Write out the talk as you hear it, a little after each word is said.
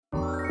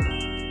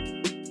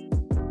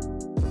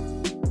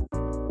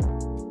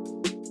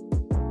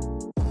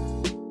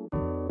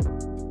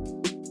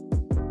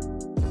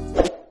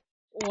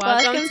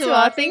Welcome to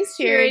All Things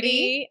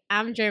Purity.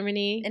 I'm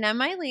Germany. And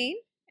I'm Eileen.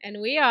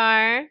 And we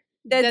are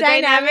The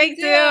Dynamic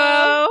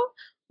Duo.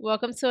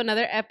 Welcome to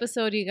another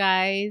episode, you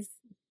guys.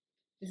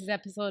 This is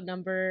episode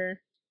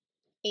number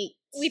 8.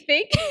 We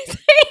think.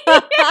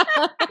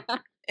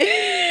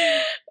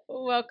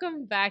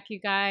 Welcome back, you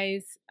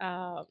guys.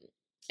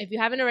 If you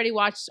haven't already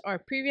watched our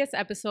previous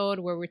episode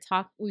where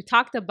we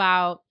talked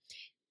about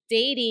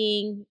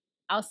dating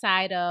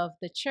outside of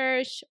the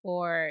church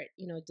or,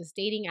 just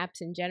dating apps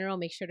in general,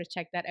 make sure to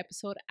check that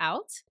episode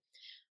out.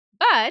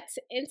 But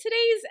in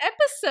today's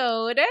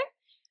episode,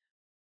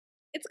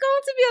 it's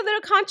going to be a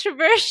little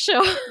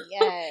controversial.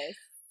 Yes.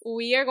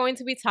 We are going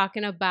to be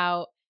talking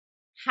about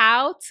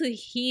how to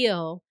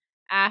heal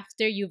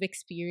after you've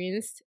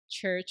experienced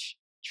church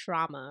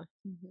trauma.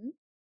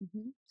 Mm-hmm.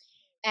 Mm-hmm.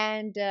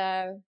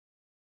 And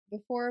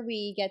before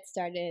we get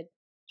started,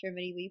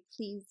 Germany, will you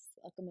please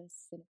welcome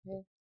us in a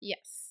prayer?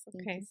 Yes.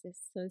 Okay. So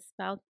let's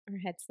bow our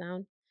heads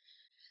down.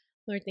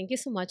 Lord, thank you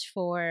so much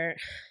for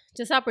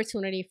this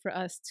opportunity for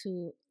us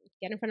to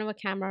get in front of a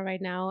camera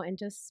right now and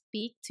just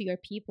speak to your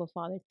people,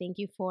 Father. Thank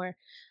you for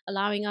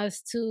allowing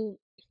us to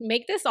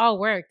make this all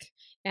work.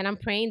 And I'm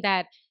praying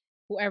that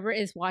whoever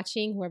is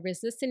watching, whoever is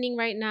listening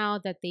right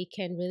now, that they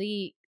can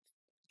really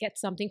get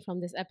something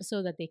from this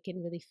episode, that they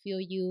can really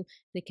feel you,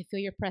 they can feel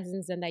your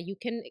presence, and that you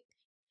can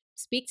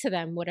speak to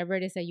them, whatever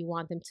it is that you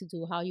want them to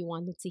do, how you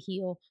want them to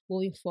heal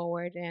moving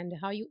forward, and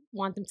how you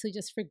want them to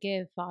just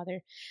forgive,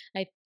 Father.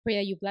 I pray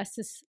that you bless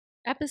this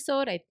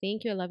episode. I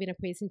thank you. I love you and I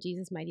praise in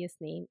Jesus' mightiest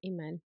name.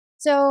 Amen.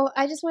 So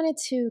I just wanted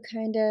to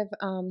kind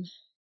of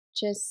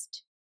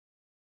just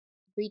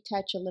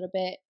retouch a little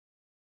bit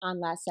on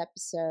last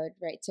episode,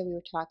 right? So we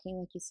were talking,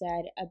 like you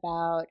said,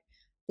 about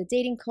the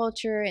dating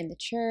culture in the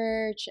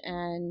church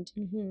and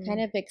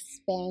kind of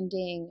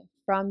expanding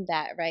from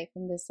that, right?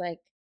 From this like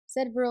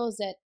set of rules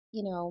that,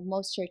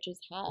 most churches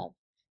have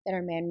that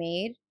are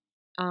man-made.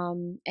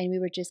 And we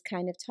were just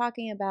kind of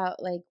talking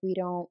about like we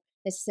don't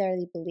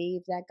necessarily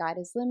believe that God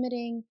is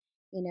limiting.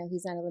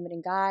 He's not a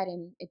limiting God,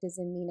 and it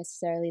doesn't mean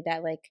necessarily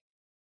that like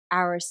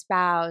our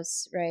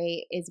spouse,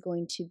 right, is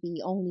going to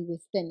be only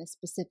within a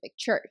specific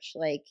church.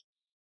 Like,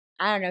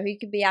 I don't know, he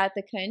could be out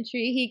the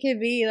country, he could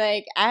be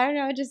like, I don't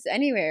know, just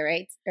anywhere,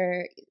 right?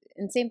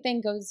 And same thing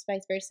goes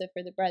vice versa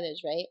for the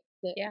brothers, right?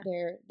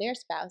 Their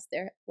spouse,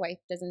 their wife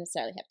doesn't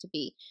necessarily have to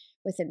be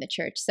within the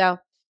church. So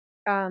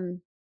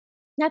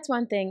that's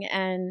one thing.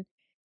 And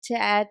to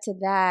add to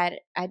that,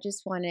 I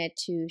just wanted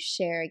to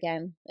share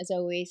again, as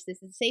always,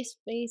 this is a safe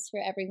space for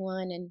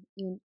everyone, and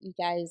you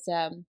guys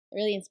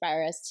really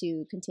inspire us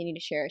to continue to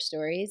share our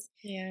stories.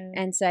 Yeah.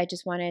 And so I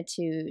just wanted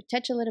to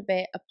touch a little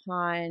bit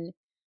upon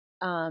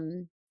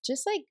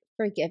just like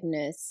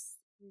forgiveness,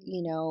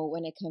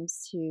 when it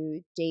comes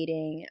to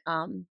dating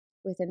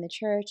within the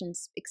church and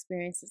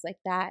experiences like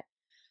that.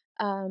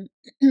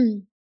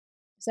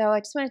 So I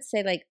just wanted to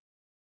say, like,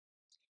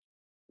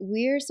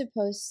 we're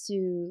supposed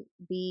to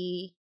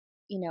be,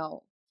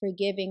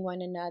 forgiving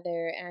one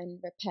another and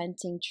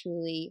repenting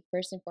truly,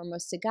 first and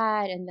foremost to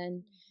God, and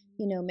then,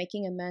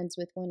 making amends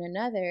with one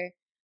another.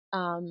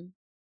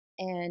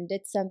 And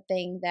it's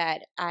something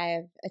that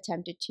I've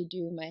attempted to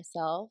do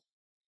myself,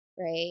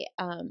 right?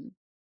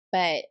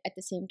 But at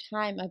the same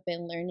time, I've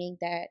been learning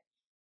that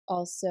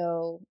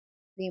also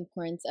the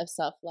importance of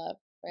self-love,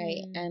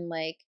 right? And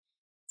like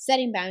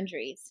setting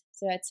boundaries.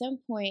 So at some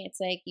point, it's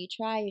like you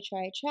try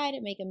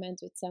to make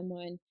amends with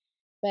someone,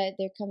 but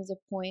there comes a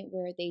point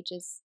where they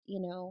just,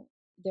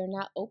 they're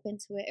not open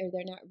to it, or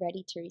they're not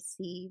ready to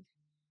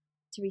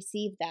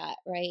receive that,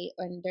 right?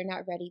 And they're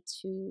not ready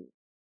to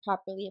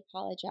properly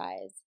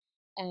apologize.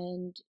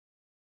 And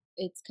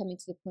it's coming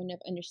to the point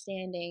of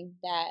understanding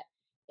that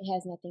it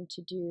has nothing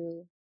to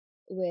do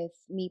with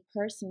me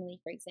personally,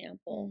 for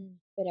example,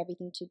 but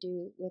everything to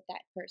do with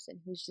that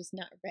person who's just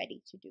not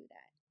ready to do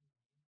that.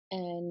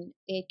 And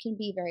it can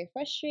be very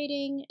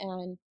frustrating,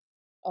 and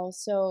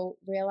also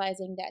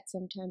realizing that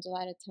sometimes, a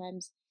lot of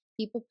times,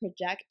 people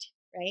project,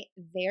 right,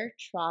 their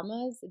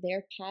traumas,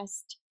 their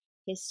past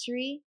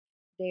history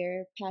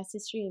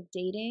of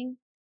dating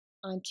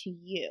onto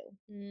you.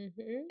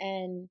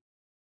 And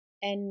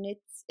it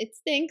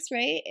stinks,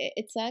 right?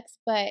 It sucks,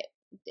 but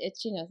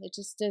it's it's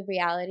just the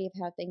reality of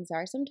how things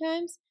are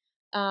sometimes.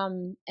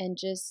 And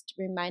just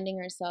reminding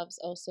ourselves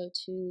also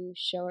to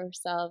show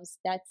ourselves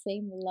that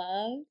same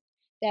love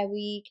that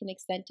we can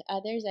extend to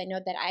others. I know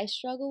that I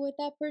struggle with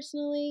that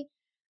personally.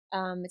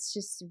 It's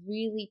just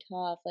really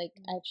tough. Like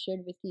I've shared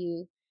with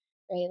you,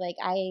 right? Like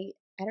I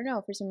don't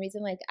know, for some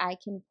reason, like I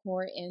can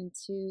pour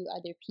into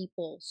other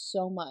people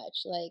so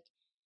much, like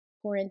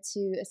pour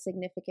into a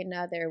significant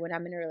other when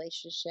I'm in a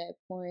relationship,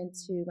 pour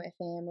into my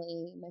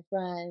family, my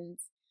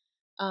friends.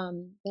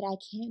 But I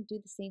can't do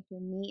the same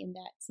for me in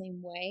that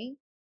same way.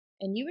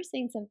 And you were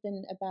saying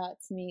something about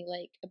to me,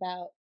 like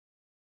about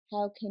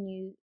how can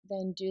you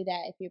then do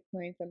that if you're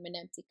pouring from an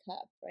empty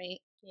cup, right?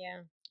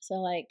 Yeah. So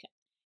like,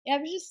 yeah,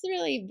 I've just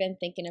really been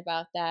thinking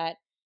about that.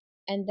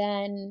 And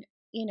then,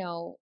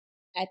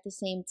 at the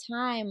same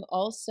time,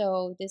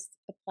 also this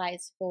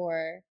applies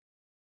for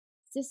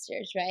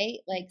sisters, right?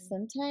 Like Mm.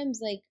 sometimes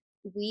like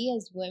we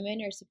as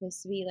women are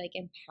supposed to be like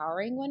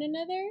empowering one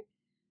another,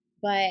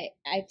 but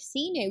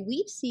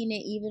we've seen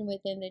it even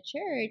within the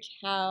church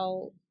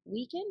how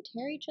we can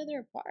tear each other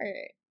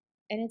apart.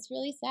 And it's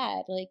really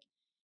sad. Like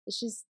it's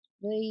just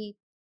really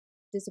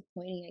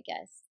disappointing, I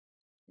guess,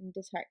 and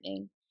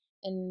disheartening.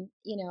 And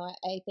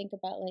I think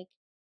about like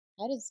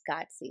how does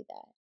God see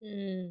that?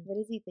 Mm. What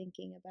is he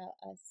thinking about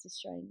us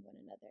destroying one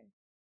another?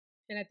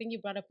 And I think you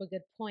brought up a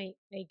good point.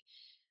 Like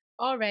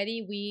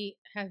already we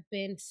have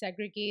been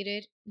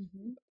segregated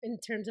Hmm. in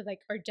terms of like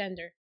our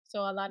gender.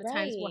 So a lot of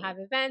times we'll Right. have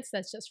events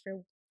that's just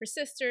for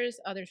sisters,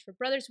 others for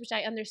brothers, which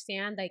I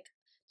understand. Like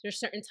there's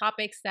certain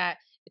topics that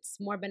it's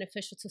more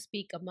beneficial to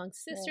speak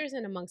amongst Right. sisters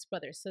and amongst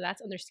brothers. So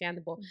that's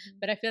understandable. Hmm.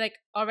 But I feel like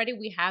already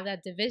we have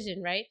that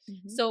division, right?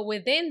 Hmm. So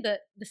within the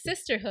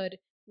sisterhood,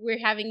 we're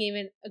having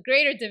even a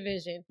greater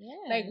division.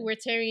 Like Yeah. we're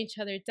tearing each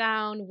other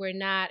down. We're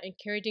not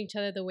encouraging each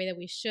other the way that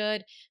we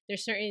should.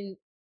 There's certain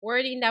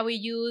wording that we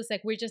use.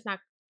 Like we're just not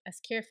as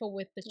careful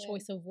with the Yeah.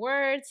 choice of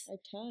words, Our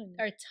tongue.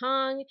 our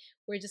tongue.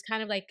 We're just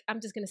kind of like,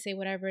 I'm just gonna say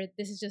whatever.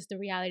 This is just the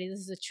reality. This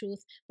is the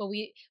truth. But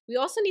we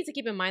also need to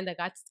keep in mind that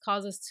God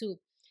calls us to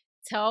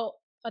tell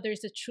others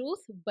the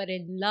truth, but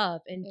in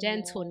love and In love.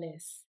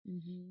 gentleness.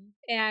 Hmm.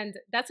 And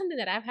that's something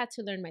that I've had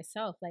to learn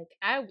myself. Like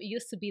I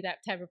used to be that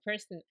type of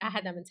person. I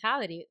had that Hmm.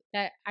 mentality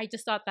that I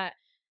just thought that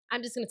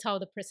I'm just gonna tell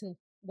the person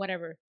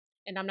whatever,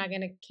 and I'm not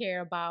gonna Hmm.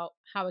 care about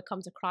how it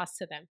comes across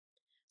to them.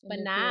 And But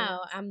their now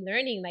feelings. I'm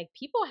learning like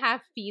people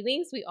have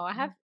feelings. We all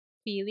have Mhm.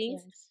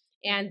 feelings. Yes.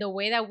 And Right. the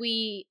way that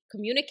we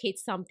communicate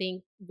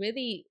something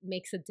really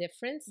makes a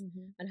difference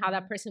Hmm. on how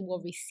that Hmm. person will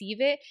Hmm.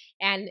 receive it.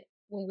 And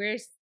when we're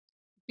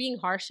being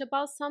harsh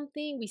about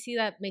something, we see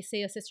that may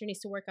say a sister needs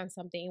to work on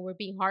something and we're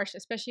being harsh,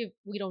 especially if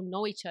we don't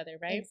know each other,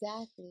 right?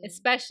 Exactly.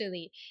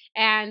 Especially.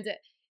 And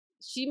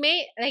she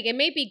may like it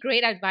may be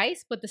great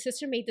advice, but the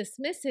sister may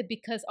dismiss it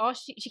because all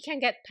she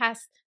can't get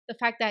past the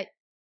fact that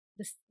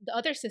the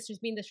other sisters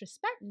being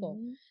disrespectful.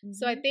 Hmm.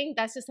 So I Hmm. think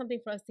that's just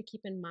something for us to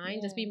keep in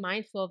mind. Just be Yeah.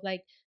 mindful of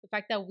like the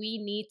fact that we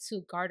need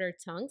to guard our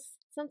tongues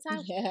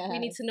sometimes. We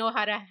need to Yes. know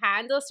how to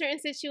handle certain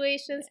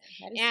situations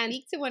Yeah. How to and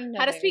speak to one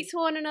how to another. speak to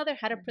one another,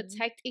 how to Hmm.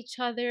 protect each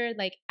other.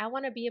 Like I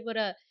want to be able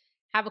to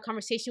have a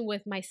conversation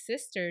with my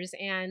sisters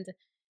and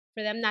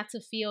for them not to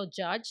feel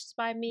judged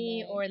by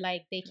me Right. or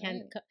like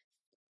Right.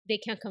 they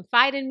can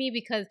confide in me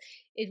because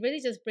it really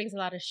just brings a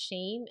lot of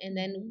shame and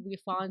then Hmm. we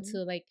fall Hmm.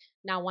 into like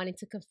not wanting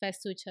to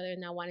confess to each other,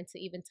 not wanting to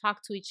even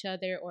talk to each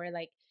other or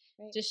like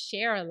Right. just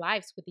share our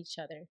lives with each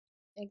other.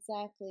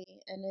 Exactly.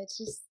 And it's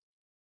just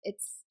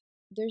it's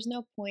there's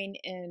no point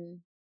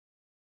in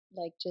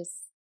like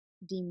just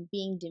being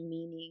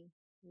demeaning,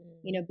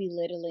 Mm.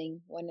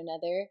 belittling one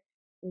another.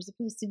 We're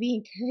supposed to be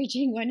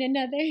encouraging one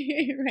another,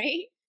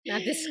 right?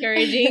 Not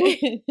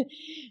discouraging.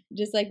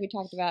 Just like we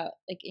talked about,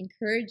 like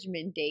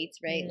encouragement dates,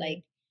 right? Like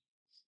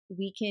Mm.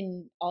 we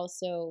can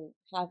also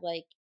have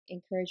like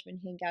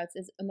encouragement hangouts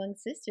as among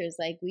sisters,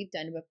 like we've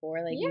done before.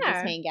 Like we just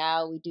Yeah. hang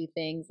out, we do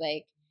things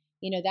like,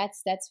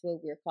 that's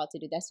what we're called to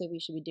do. That's what we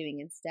should be doing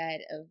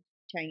instead of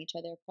tearing each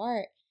other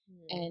apart.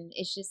 Mm. And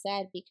it's just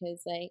sad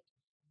because like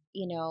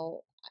you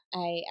know,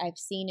 I've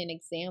seen an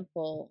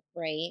example,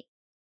 right?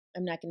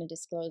 I'm not going to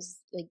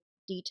disclose like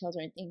details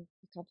or anything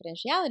for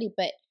confidentiality,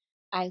 but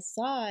I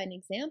saw an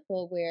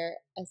example where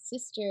a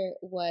sister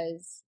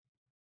was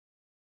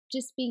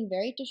just being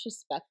very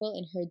disrespectful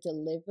in her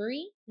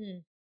delivery,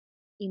 Mm.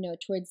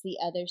 towards the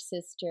other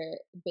sister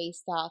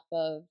based off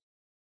of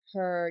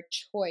her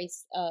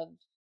choice of,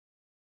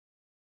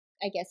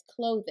 I guess,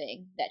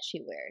 clothing that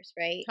she wears,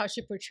 right? How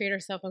she portrayed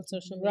herself on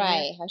social media.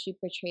 Right, how she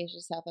portrays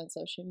herself on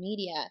social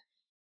media.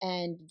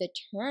 And the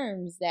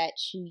terms that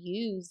she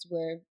used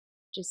were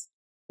just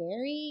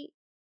very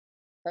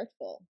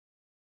hurtful,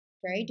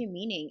 very Mm.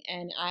 demeaning.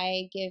 And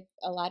I give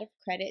a lot of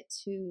credit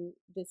to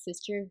the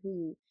sister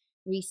who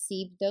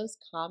received those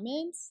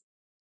comments,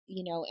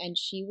 and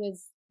she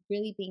was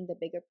really being the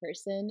bigger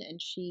person,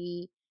 and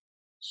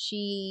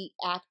she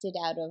acted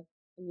out of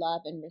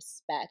love and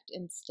respect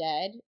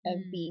instead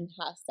of being Mm.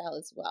 hostile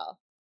as well,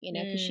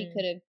 because she Mm.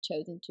 could have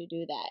chosen to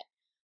do that.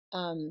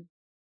 um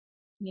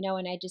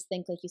and I just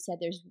think, like you said,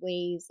 there's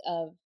ways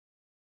of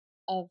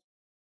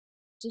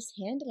just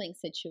handling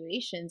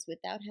situations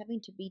without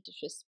having to be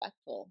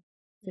disrespectful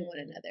to one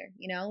Mm. another.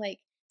 Like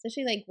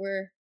especially like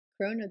we're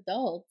grown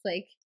adults,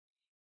 like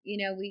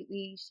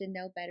we should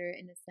know better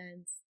in a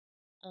sense,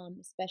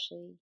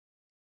 especially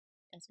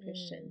as Mm.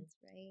 Christians,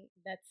 right?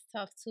 That's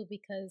tough too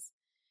because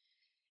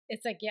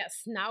it's like,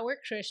 yes, now we're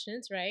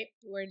Christians, right?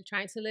 We're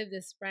trying to live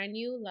this brand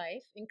new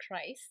life in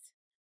Christ,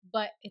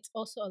 but it's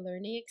also a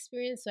learning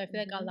experience. So I feel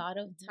like a Hmm. lot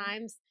of Hmm.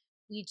 times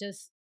we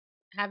just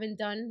haven't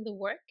done the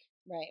work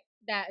Right.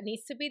 that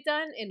needs to be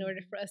done in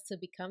order Hmm. for us to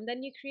become that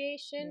new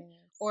creation.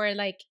 Yes, Or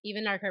like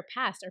even our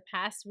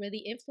past really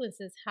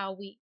influences how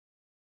we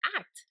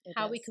act, it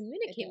how we does. It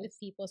communicate with does.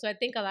 people. So I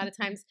think a lot of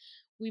times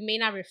we may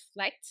not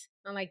reflect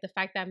on like the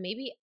fact that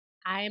maybe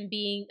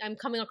I'm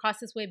coming across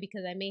this way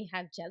because I may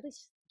have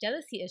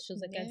jealousy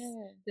issues against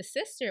Yeah. the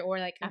sister, or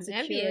like I'm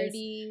envious,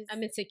 Insecurities.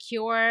 I'm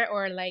insecure,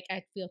 or like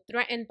I feel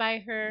threatened by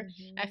her.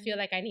 I feel Mhm.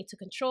 like I need to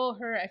control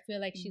her. I feel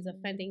like she's Mhm.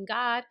 offending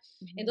God.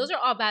 And those Mhm.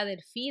 are all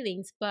valid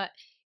feelings, but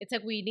it's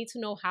like we need to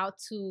know how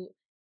to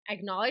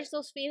acknowledge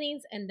those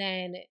feelings and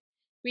then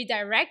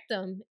redirect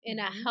them in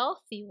a Mhm.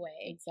 healthy way.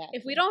 If we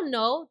Exactly. don't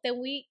know, then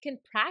we can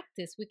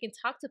practice. We can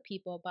talk to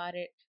people about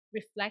it.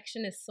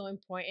 Reflection is so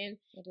important,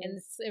 It and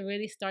is it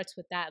really starts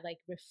with that, like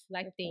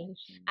reflecting,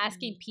 reflection.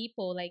 asking Mhm.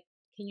 people, like,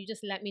 can you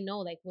just let me know,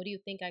 like, what do you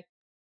think I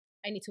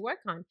need to work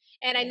on?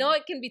 And I Yeah. know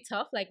it can be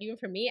tough, like even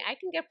for me, I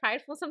can get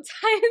prideful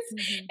sometimes.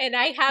 Mhm. And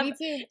I have Me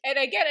too. and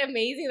I get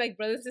amazing like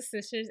brothers and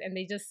sisters, and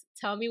they just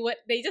tell me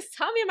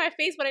in my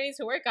face what I need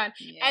to work on.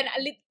 And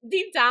Yeah.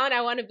 deep down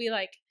I want to be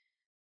like,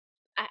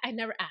 I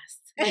never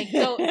asked. Like,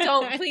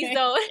 don't, please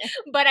don't.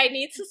 But I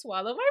need to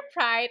swallow my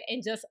pride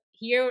and just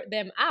hear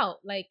them out.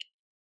 Like,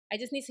 I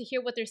just need to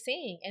hear what they're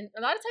saying. And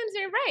a lot of times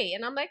they're right.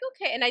 And I'm like,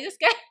 okay. And I just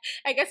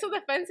I get so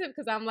defensive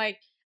because I'm like,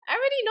 I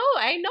already know.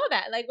 I know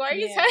that. Like, why are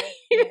you Yeah. telling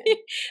Yeah.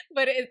 me?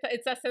 But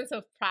it's a sense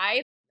of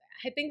pride.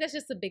 I think that's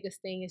just the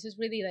biggest thing. It's just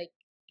really like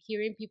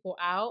hearing people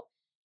out.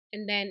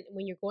 And then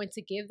when you're going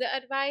to give the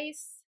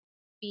advice,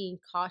 being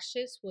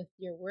cautious with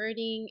your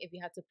wording. If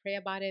you have to pray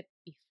about it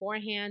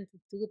beforehand,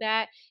 do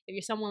that. If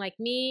you're someone like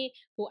me,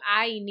 who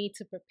I need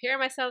to prepare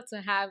myself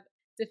to have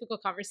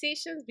difficult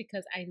conversations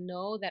because I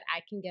know that I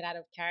can get out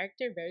of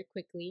character very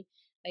quickly.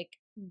 Like,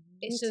 Me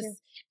it's too.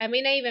 just, I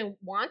may not even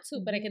want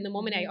to, but like in Mhm. the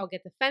moment Mhm. I'll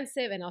get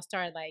defensive and I'll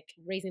start like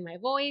raising my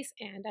voice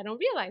and I don't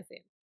realize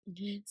it.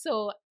 Mhm.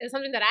 So it's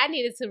something that I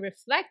needed to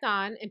reflect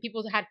on, and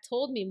people had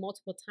told me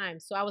multiple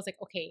times. So I was like,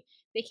 okay,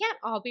 they can't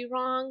all be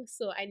wrong.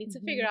 So I need to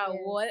figure Mhm. out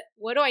Yes.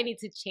 what do I need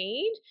to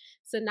change.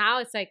 So now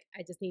it's like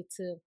I just need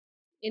to,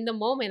 in the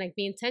moment, like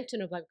be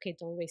intentional. Like, okay,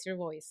 don't raise your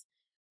voice.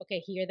 Okay,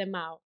 hear them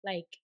out.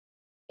 Like,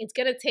 it's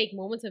gonna take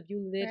moments of you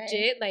Right.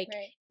 legit like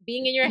Right.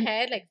 being in your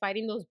head, like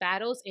fighting those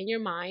battles in your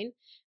mind,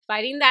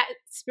 fighting that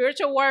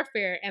spiritual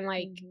warfare, and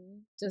like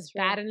Mhm. just That's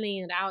right. battling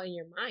it out in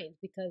your mind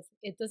because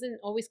it doesn't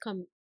always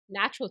come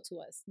natural to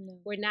us.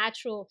 No. We're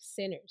natural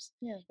sinners,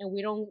 Yeah. and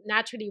we don't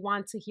naturally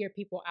want to hear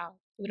people out.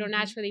 We don't Mhm.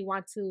 naturally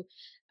want to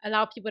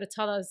allow people to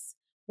tell us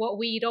what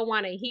we don't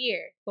want to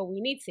hear, but we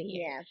need to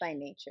hear. Yeah. By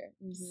nature.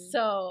 Mhm.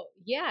 So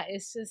yeah,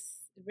 it's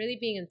just really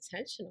being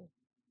intentional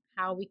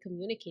how we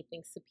communicate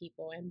things to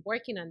people and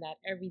working on that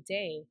every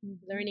day, Mhm.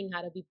 learning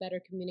how to be better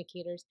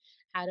communicators,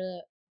 how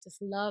to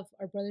just love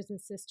our brothers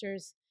and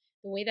sisters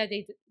the way that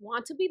they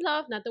want to be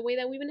loved, not the way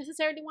that we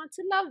necessarily want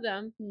to love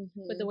them,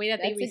 but the Mhm. way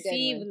that they That's a good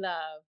receive one.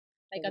 love.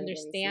 The Like way they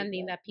receive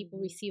understanding love. that people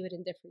Mhm. receive it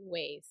in different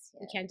ways.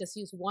 We can't just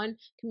Yes. use one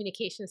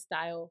communication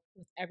style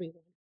with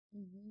everyone.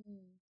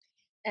 Mhm.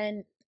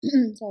 And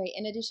sorry,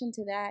 in addition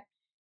to that,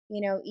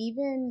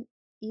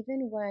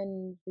 even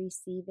when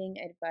receiving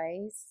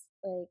advice,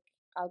 like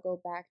I'll go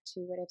back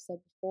to what I've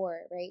said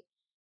before, right?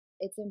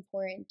 It's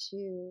important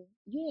to,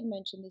 you had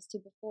mentioned this too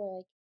before,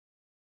 like,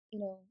 you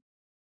know,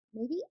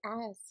 maybe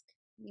ask,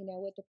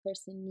 what the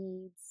person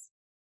needs,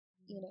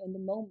 in the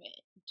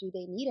moment. Do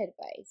they need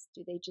advice?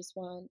 Do they just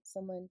want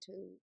someone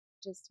to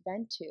just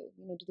vent to?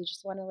 Do they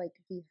just want to like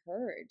be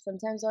heard?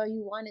 Sometimes all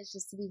you want is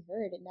just to be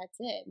heard and that's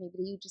it.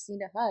 Maybe you just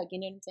need a hug, you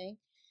know what I'm saying?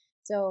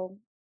 So,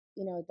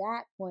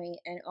 that point,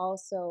 and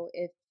also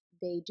if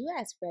they do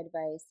ask for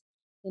advice,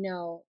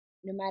 no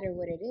matter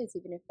what it is,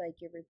 even if like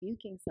you're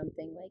rebuking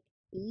something, like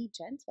be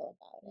gentle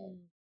about it,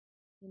 Mm.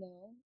 you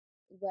know,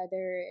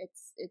 whether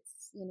it's a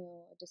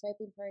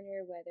discipling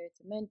partner, whether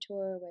it's a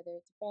mentor, whether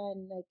it's a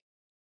friend, like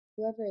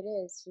whoever it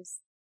is,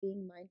 just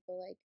being mindful,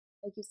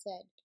 like you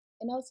said,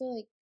 and also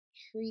like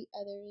treat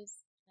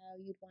others how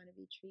you'd want to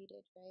be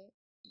treated, right?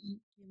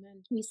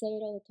 Amen. We say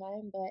it all the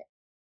time, but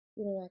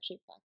we don't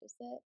actually practice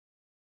it.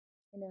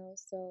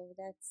 So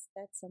that's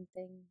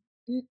something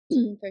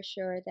for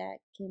sure that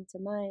came to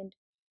mind.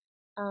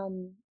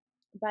 Um,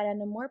 but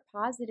on a more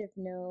positive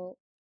note,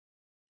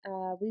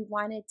 we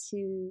wanted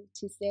to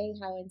say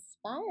how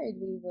inspired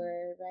we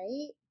were,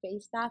 right?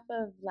 Based off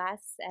of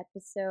last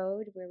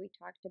episode where we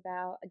talked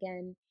about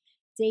again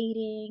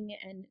dating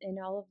and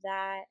all of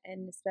that,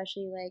 and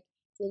especially like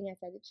dating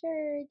outside the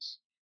church.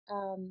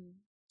 Um,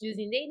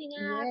 Using dating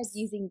yeah, apps,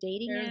 using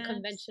dating very apps.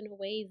 unconventional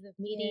ways of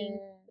meeting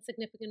Yeah, a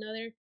significant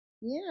other.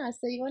 yeah.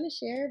 So you want to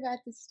share about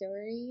the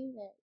story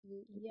that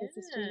the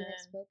sister you have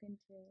Yeah. spoken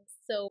to?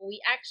 So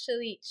we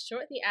actually,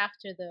 shortly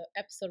after the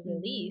episode Mhm.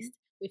 released,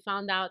 we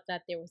found out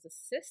that there was a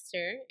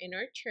sister in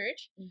our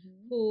church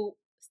Mhm. who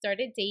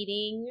started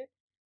dating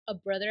a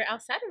brother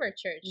outside of our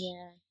church.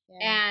 Yeah.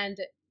 Yeah. And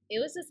it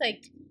was just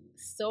like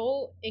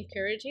so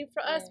encouraging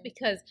for us Yeah.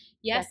 because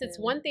yes, it's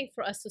Definitely. one thing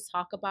for us to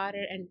talk about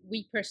it and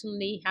we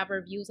personally have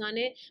our views on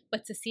it,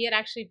 but to see it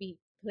actually be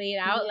played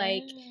out,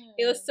 like it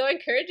Yeah. was so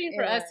encouraging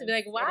for It us to be was.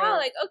 like, It wow, is.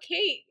 like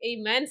okay,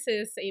 amen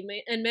sis,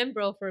 amen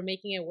bro, for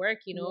making it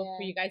work, for Yeah.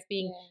 you guys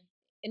being Yeah.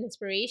 an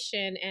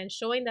inspiration and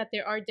showing that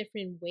there are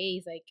different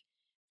ways, like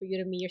for you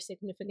to meet your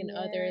significant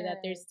other, that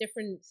there's Yes.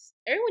 different,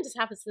 everyone just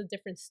has a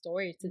different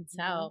story to Mhm.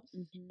 tell.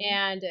 Mhm.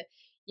 And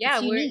yeah,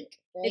 right?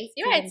 it's, To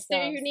yeah, it's their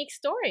themselves. unique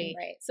story.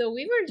 Right. So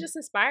we were just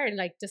inspired,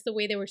 like just the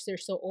way they're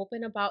so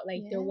open about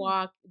like their Yeah.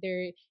 walk,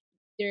 they're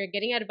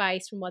getting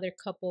advice from other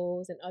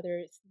couples and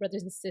other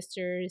brothers and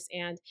sisters,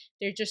 and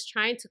they're just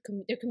trying to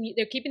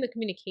they're keeping the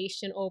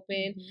communication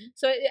open.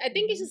 So I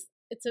think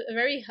it's a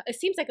very, it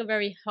seems like a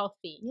very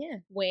healthy Yeah.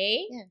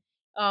 way Yeah.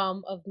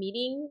 of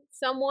meeting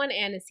someone,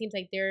 and it seems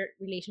like their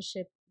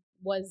relationship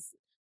was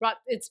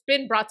it's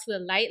been brought to the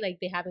light, like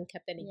they haven't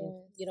kept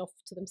anything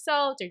to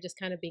themselves. They're just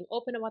kind of being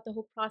open about the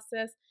whole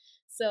process.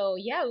 So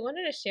yeah, we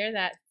wanted to share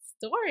that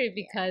story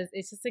because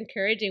it's just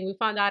encouraging. We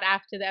found out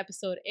after the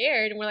episode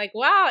aired and we're like,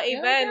 wow,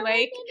 amen.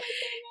 Like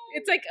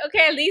it's like,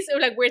 okay, at least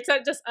like it's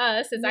not just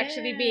us, it's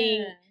actually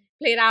being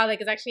played out,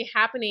 like it's actually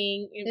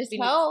happening. There's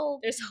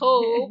hope. There's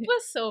hope.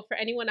 So for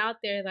anyone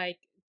out there, like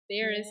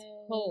there is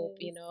hope,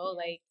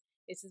 like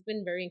it's just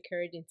been very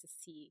encouraging to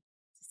see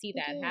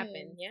that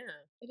happen. Yeah,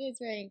 it is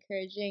very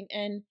encouraging.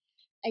 And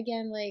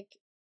again, like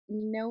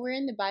nowhere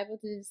in the Bible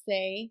does it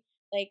say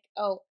like,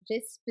 oh,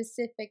 this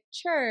specific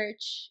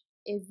church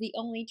is the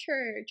only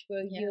church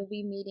where you'll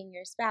be meeting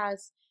your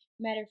spouse.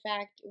 Matter of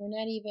fact, we're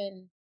not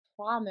even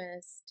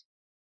promised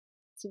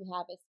to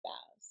have a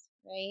spouse,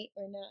 right?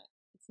 We're not.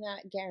 It's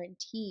not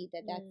guaranteed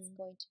that that's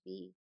going to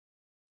be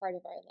part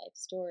of our life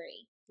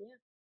story. Yeah,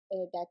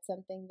 that's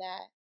something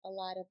that a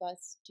lot of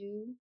us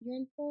do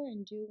yearn for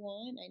and do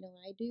want. I know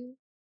I do.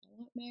 I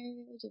want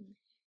marriage and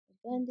a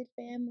blended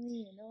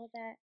family and all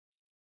that,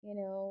 but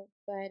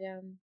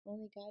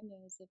only God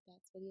knows if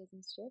that's what He has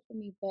in store for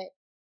me. But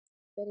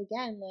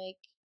again, like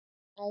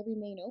I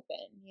remain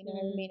open. I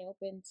remain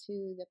open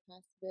to the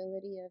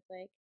possibility of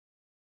like,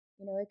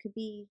 it could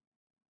be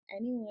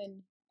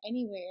anyone,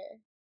 anywhere,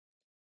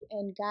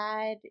 and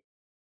God,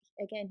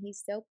 again,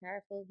 He's so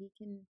powerful. He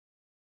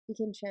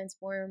can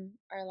transform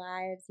our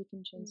lives. He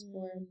can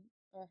transform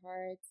our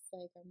hearts,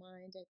 like our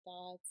minds, our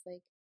thoughts.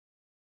 Like,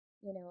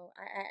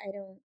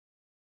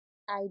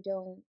 I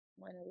don't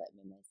want to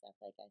limit myself,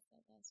 like I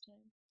said last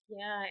time.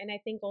 Yeah, and I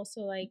think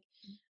also like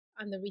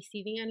on the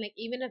receiving end, like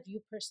even if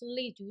you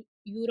personally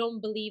you don't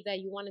believe that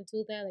you want to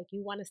do that, like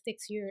you want to stick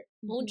to your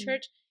own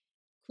church,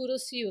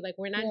 kudos to you. Like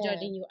we're not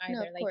judging you either.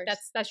 No, like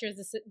that's your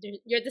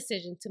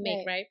decision to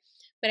make, right?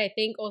 But I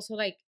think also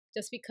like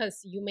just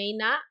because you may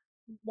not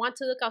want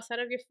to look outside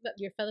of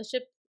your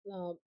fellowship,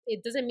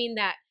 it doesn't mean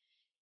that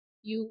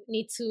you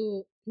need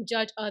to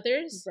judge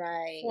others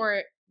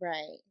for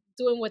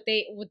doing what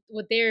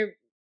they're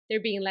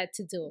being led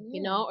to do,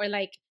 or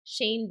like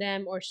shame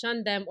them or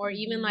shun them or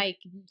even like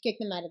kick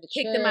them out of the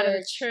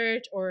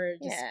church or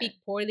just speak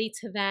poorly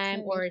to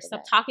them or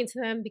stop talking to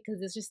them,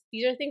 because it's just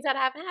these are things that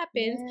have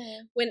happened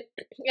when.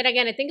 And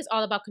again, I think it's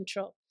all about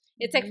control.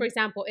 It's like, for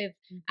example, if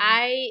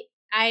I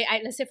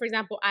let's say, for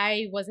example,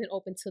 I wasn't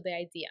open to the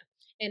idea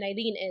and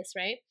Eileen is,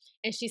 right?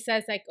 And she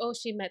says like, oh,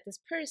 she met this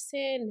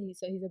person,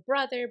 he's a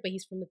brother, but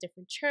he's from a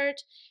different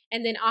church.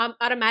 And then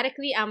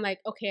automatically I'm like,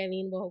 okay,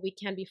 Eileen, well, we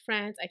can't be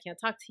friends. I can't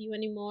talk to you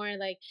anymore.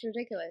 Like, it's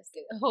ridiculous.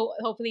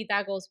 Hopefully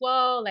that goes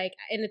well. Like,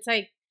 and it's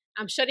like,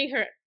 I'm shutting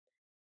her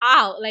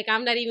out. Like,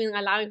 I'm not even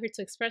allowing her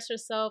to express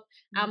herself.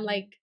 I'm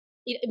like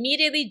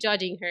immediately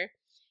judging her.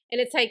 And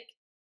it's like,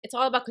 it's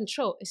all about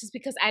control. It's just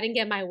because I didn't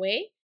get my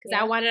way, because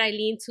I wanted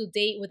Eileen to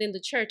date within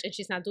the church and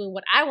she's not doing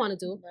what I want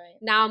to do.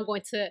 Now I'm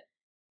going to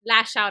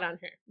lash out on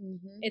her.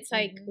 It's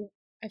like,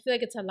 I feel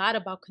like it's a lot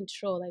about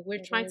control. Like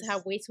we're trying to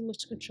have way too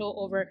much control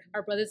over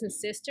our brothers and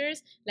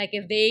sisters. Like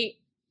if they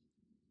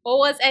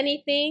owe us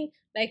anything,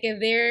 like if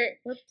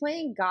we're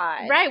playing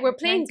God. Right, we're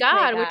playing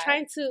God. We're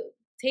trying to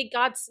take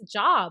God's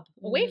job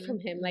away from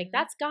him. Like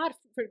that's God.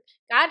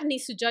 God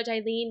needs to judge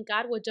Eileen.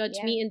 God will judge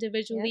me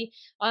individually.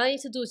 All I need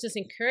to do is just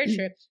encourage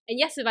her. And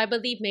yes, if I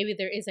believe maybe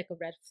there is like a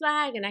red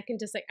flag, and I can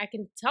just like, I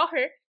can tell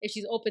her if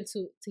she's open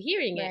to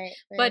hearing it,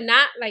 but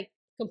not like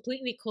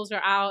completely close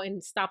her out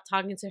and stop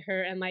talking to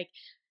her. And like,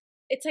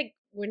 it's like,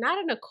 we're not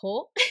in a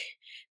cult.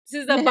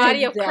 This is the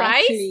body of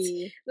Christ.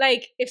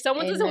 Like if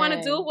someone doesn't want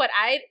to do what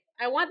I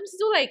want them to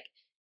do, like,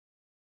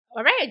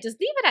 all right, just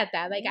leave it at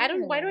that. Like,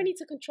 why do I need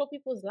to control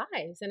people's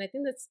lives? And I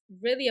think that's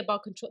really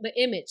about control. The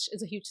image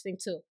is a huge thing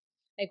too.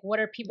 Like, what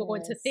are people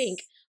going to think?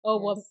 Oh,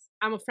 well,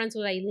 I'm friends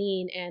with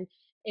Eileen, and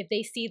if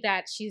they see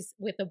that she's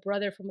with a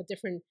brother from a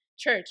different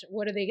church,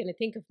 what are they going to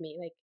think of me?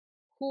 Like,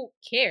 who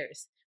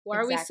cares? Why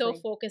are we so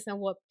focused on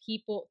what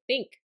people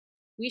think?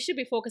 We should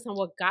be focused on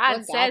what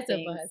God says of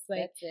us. Like,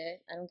 that's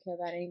it. I don't care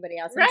about anybody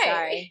else. I'm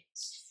sorry.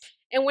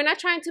 And we're not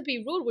trying to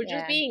be rude. We're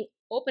just being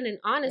open and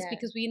honest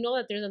because we know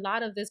that there's a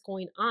lot of this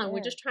going on.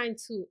 We're just trying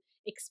to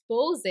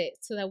expose it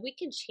so that we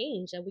can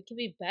change, that we can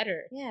be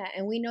better. Yeah,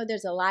 and we know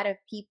there's a lot of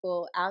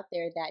people out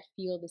there that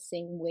feel the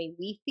same way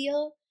we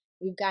feel.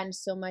 We've gotten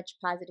so much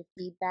positive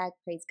feedback,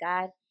 praise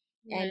God.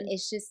 And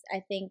it's just,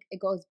 I think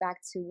it goes back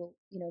to,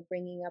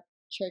 bringing up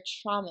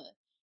church trauma.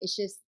 It's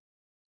just,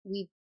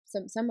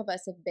 some of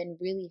us have been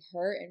really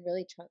hurt and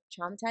really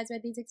traumatized by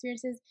these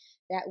experiences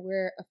that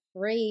we're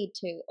afraid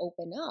to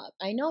open up.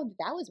 I know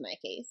that was my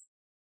case.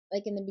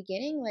 Like in the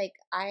beginning, like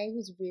I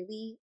was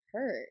really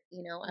hurt,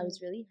 I was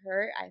really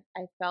hurt.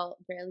 I felt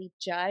really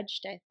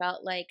judged. I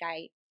felt like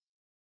I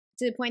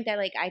to the point that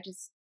like I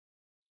just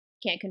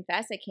can't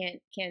confess. I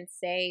can't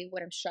say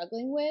what I'm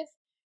struggling with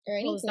or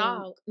Closed anything.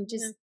 out. I'm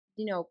just,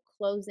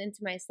 closed into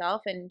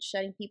myself and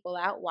shutting people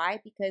out. Why?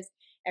 Because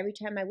every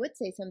time I would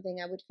say something,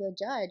 I would feel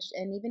judged.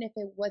 And even if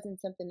it wasn't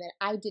something that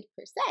I did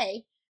per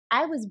se,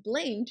 I was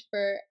blamed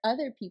for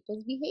other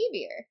people's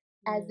behavior.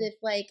 As if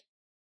like,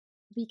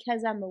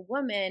 because I'm a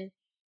woman,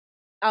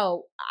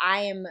 oh, I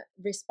am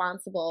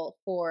responsible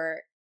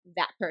for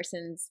that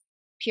person's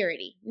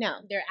purity. No,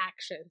 Their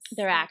actions.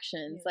 their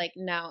actions. Yeah. Like,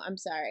 no, I'm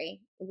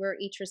sorry. We're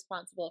each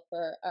responsible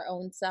for our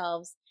own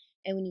selves,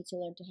 and we need to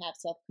learn to have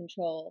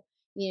self-control,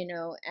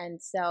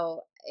 and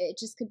so it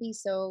just could be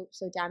so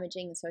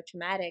damaging and so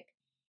traumatic.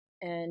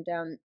 And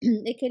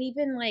it could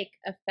even like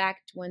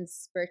affect one's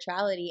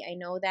spirituality. I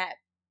know that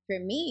for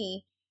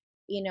me,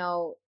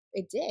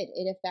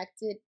 it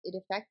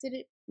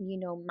affected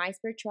my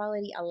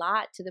spirituality a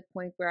lot, to the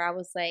point where I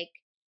was like,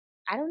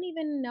 I don't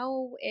even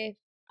know if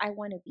I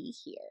want to be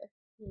here,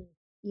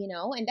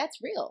 Mm. and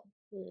that's real.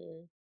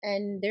 Mm.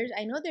 And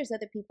I know there's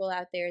other people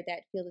out there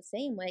that feel the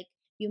same. Like,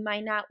 you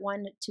might not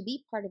want to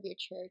be part of your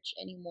church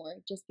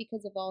anymore just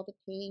because of all the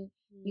pain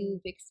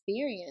you've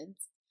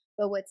experienced.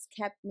 But what's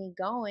kept me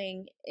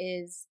going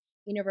is,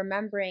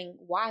 remembering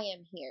why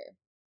I'm here,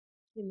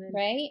 Amen.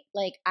 right?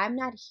 Like, I'm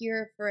not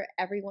here for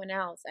everyone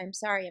else. I'm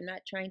sorry. I'm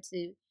not trying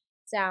to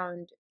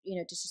sound,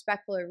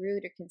 disrespectful or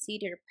rude or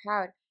conceited or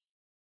proud,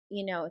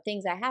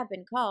 things I have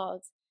been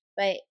called,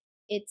 but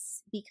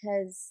it's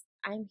because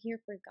I'm here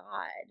for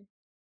God.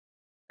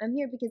 I'm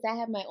here because I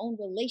have my own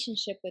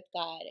relationship with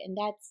God, and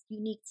that's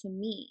unique to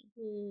me.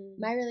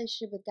 My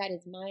relationship with God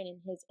is mine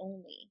and His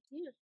only.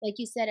 Yeah. Like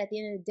you said, at the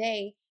end of the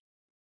day,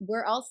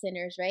 we're all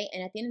sinners, right?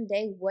 And at the end of the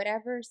day,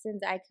 whatever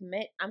sins I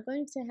commit, I'm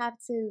going to have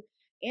to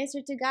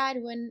answer to God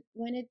when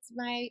it's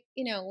my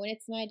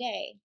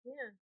day.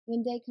 Yeah.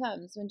 When day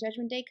comes, when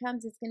judgment day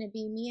comes, it's going to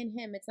be me and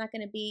Him. It's not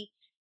going to be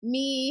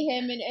me,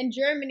 him, and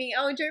Germany.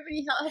 Oh,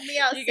 Germany, help me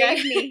out,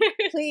 save me,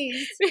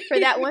 please, for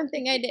that one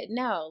thing I did.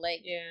 No,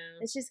 like,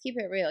 let's just keep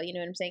it real. You know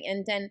what I'm saying?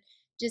 And then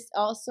just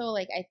also,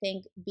 like, I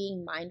think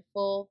being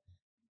mindful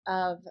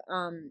of,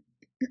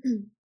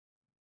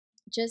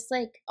 just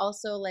like,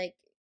 also, like,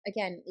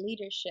 again,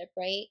 leadership,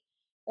 right?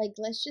 Like,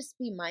 let's just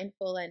be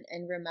mindful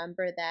and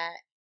remember that,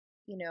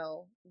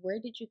 where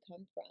did you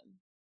come from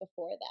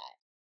before that?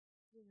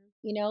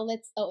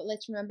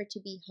 Let's remember to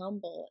be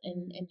humble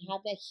and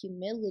have that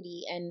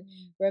humility, and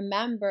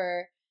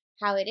remember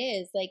how it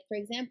is. Like, for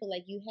example,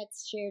 like you had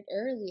shared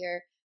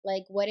earlier,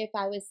 like, what if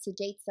I was to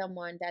date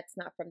someone that's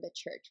not from the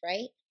church,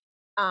 right?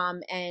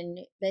 And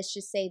let's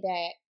just say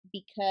that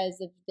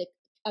because of the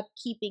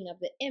upkeeping of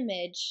the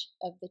image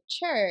of the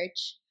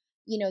church,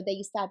 that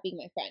you stop being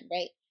my friend,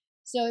 right?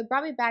 So it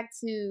brought me back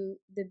to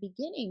the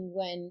beginning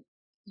when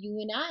you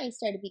and I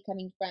started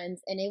becoming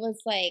friends, and it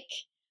was like,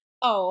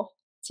 oh,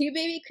 two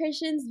baby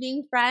Christians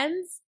being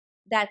friends,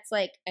 that's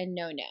like a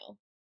no-no.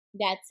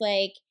 That's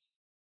like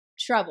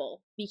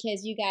trouble,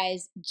 because you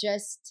guys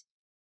just,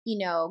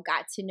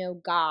 got to know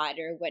God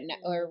or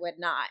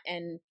whatnot,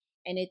 and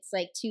it's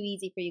like too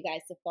easy for you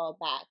guys to fall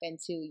back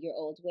into your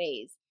old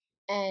ways.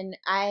 And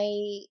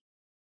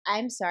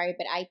I'm sorry,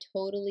 but I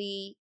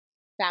totally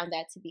found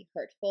that to be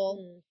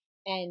hurtful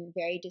and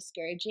very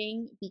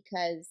discouraging,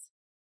 because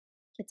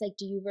it's like,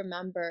 do you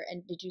remember,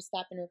 and did you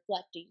stop and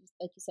reflect?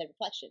 Like you said,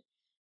 reflection,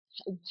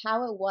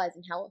 how it was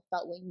and how it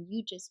felt when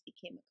you just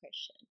became a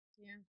Christian.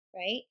 Yeah.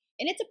 Right?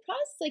 And it's a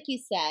process, like you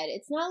said.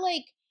 It's not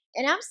like,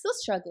 and I'm still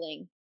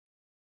struggling.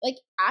 Like,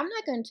 I'm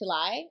not going to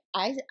lie.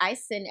 I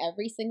sin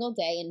every single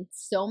day in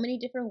so many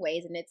different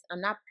ways, and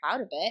I'm not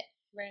proud of it.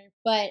 Right.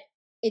 But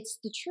it's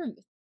the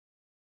truth.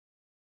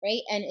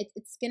 Right? And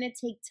it's going to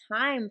take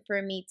time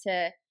for me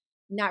to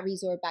not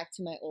resort back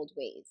to my old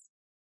ways.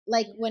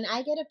 Like, when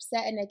I get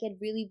upset and I get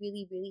really,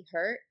 really, really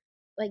hurt,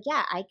 like,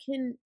 yeah, I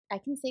can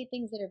say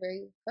things that are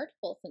very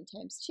hurtful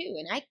sometimes too.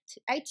 And I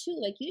too,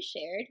 like you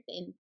shared,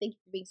 and thank you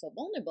for being so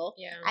vulnerable.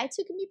 Yeah. I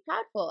too can be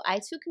proudful. I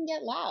too can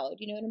get loud.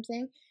 You know what I'm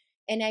saying?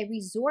 And I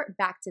resort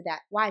back to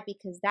that. Why?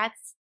 Because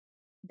that's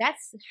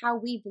how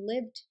we've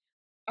lived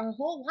our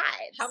whole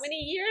lives. How many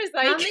years?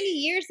 How many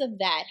years of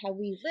that have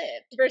we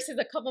lived? Versus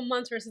a couple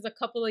months versus a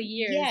couple of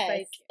years.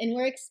 Yes. And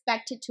we're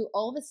expected to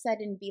all of a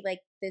sudden be like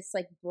this,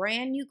 like,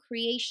 brand new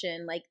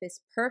creation, like this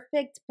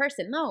perfect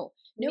person. No,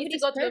 we need to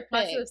go through the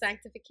process of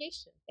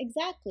sanctification.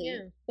 Exactly.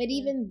 Yeah. But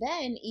even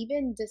then,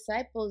 even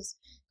disciples,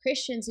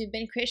 Christians who've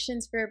been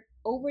Christians for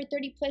over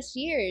 30 plus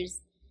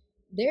years,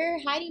 they're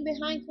hiding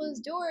behind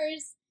closed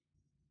doors,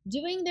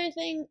 doing their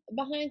thing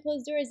behind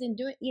closed doors, and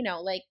doing,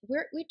 like,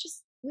 we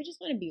just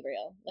want to be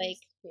real. Like,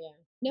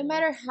 no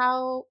matter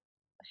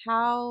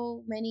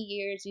how many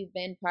years you've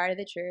been part of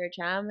the church,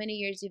 how many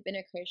years you've been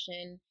a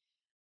Christian,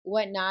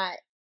 whatnot,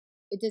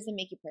 it doesn't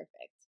make you perfect.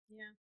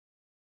 Yeah.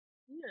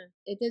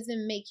 It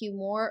doesn't make you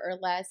more or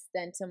less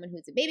than someone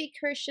who's a baby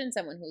Christian,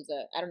 someone who's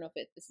I don't know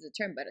if this is a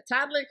term, but a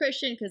toddler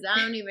Christian, because I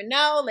don't even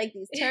know, like,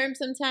 these terms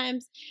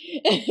sometimes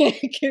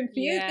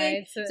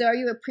confusing. So are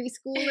you a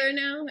preschooler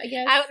now, I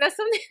guess? That's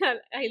something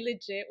that I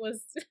legit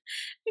was,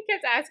 I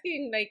kept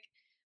asking, like,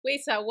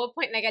 wait, so at what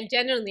point, like, I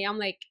genuinely, I'm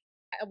like,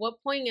 at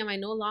what point am I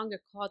no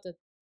longer called a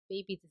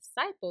baby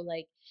disciple?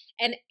 Like,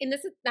 and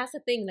that's the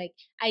thing. Like,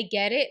 I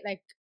get it.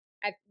 Like,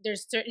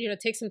 there's certain, it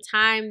takes some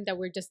time that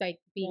we're just like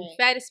being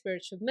Right. fed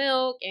spiritual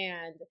milk,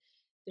 and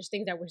there's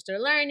things that we're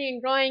still learning,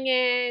 growing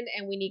in,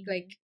 and we need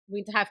like we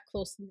need to have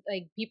close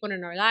like people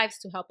in our lives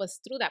to help us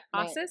through that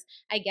Right. process.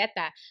 I get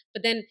that,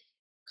 but then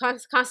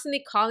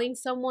constantly calling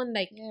someone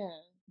like Yeah.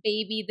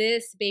 baby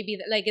this, baby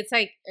that, like it's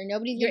like Or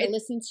nobody's you're gonna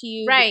listen to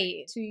you,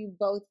 right. to you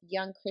both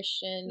young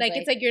Christians. Like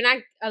it's like you're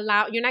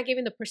not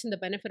giving the person the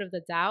benefit of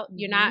the doubt.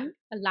 You're not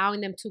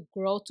allowing them to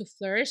grow, to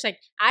flourish. Like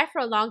I for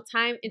a long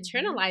time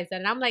internalized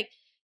that, and I'm like,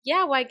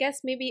 yeah, well, I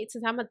guess maybe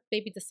since I'm a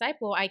baby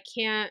disciple, I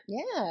yeah.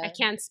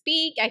 can't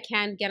speak, I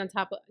can't get in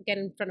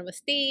front of a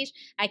stage,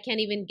 I can't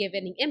even give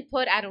any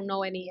input, I don't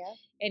know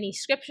any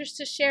scriptures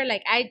to share.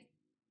 Like I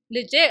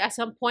legit at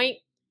some point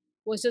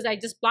was just I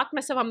just blocked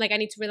myself. I'm like, I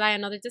need to rely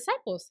on other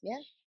disciples. Yeah.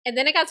 And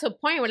then it got to a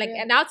point where like, True.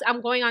 and now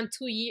I'm going on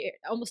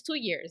almost 2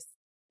 years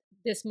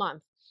this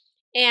month.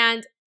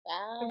 And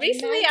Wow,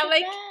 recently I'm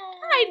like,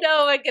 I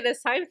know, like, the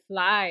time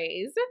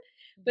flies.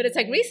 But it's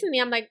like recently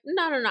I'm like,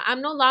 no.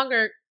 I'm no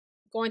longer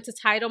going to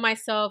title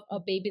myself a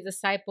baby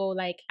disciple.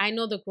 Like I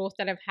know the growth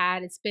that I've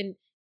had. It's been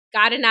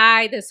God and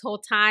I this whole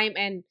time,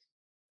 and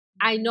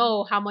I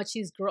know how much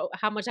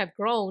how much I've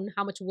grown,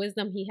 how much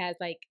wisdom he has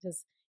like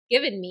just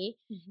given me.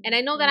 And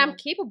I know that I'm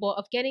capable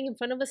of getting in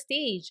front of a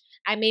stage.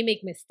 I may make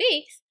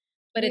mistakes,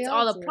 but it's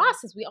all a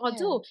process. We all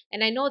do.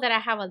 And I know that I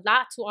have a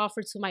lot to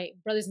offer to my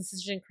brothers and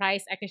sisters in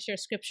Christ. I can share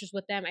scriptures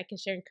with them. I can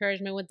share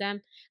encouragement with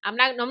them. I'm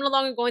no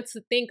longer going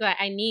to think that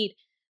I need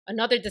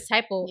another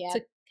disciple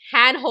to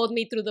handhold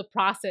me through the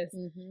process,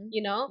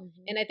 you know?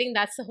 And I think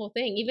that's the whole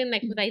thing. Even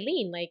like with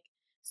Eileen, like,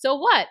 so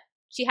what?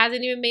 She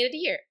hasn't even made it a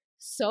year.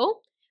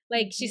 So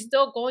like she's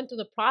still going through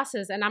the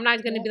process, and I'm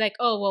not going to be like,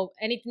 oh, well,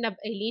 anything that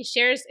Aileen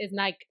shares is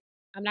like,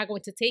 I'm not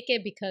going to take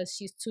it because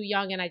she's too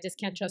young and I just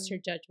can't trust her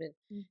judgment.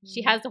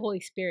 She has the Holy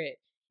Spirit.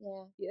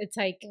 Yeah. It's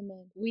like,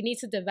 we need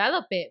to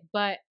develop it.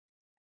 But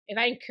if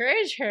I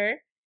encourage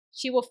her,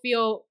 she will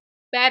feel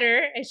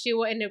better, and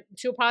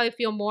she'll probably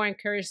feel more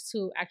encouraged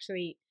to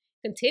actually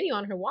continue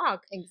on her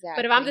walk. Exactly.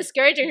 But if I'm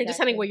discouraging her, just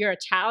telling, well, you're a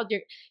child,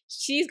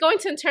 she's going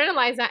to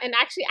internalize that and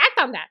actually act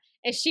on that.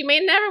 And she may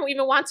never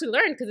even want to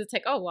learn because it's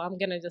like, oh, well, I'm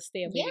going to just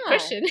stay a baby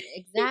Christian.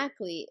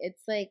 Exactly.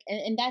 It's like,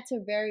 and that's a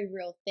very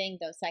real thing,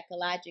 though,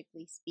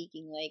 psychologically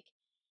speaking. Like,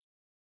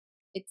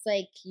 it's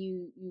like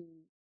you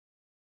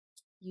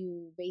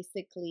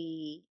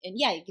basically, and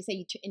yeah, you can say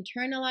you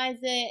internalize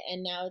it,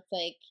 and now it's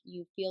like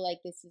you feel like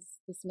this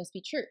must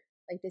be true.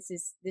 Like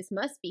this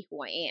must be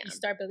who I am. You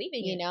start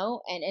believing you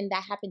know, and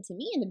that happened to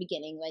me in the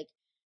beginning. Like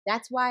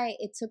that's why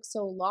it took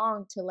so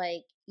long to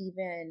like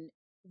even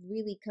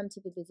really come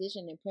to the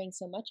decision and praying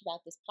so much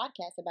about this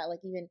podcast, about like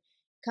even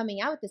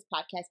coming out with this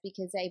podcast,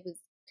 because I was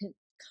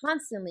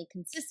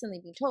consistently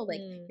being told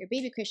like, you're a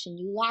baby Christian,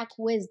 you lack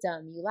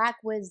wisdom, you lack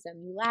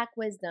wisdom, you lack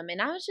wisdom.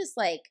 And I was just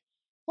like,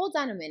 hold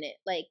on a minute,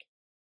 like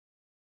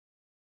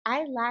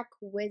I lack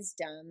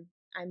wisdom,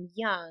 I'm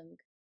young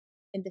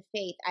in the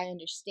faith, I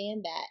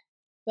understand that,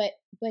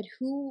 but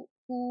who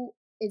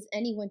is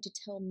anyone to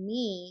tell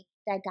me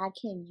that God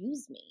can't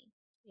use me?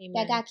 Amen.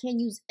 That God can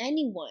use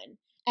anyone.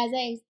 As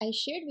I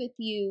shared with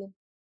you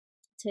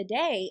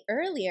today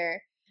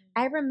earlier,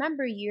 I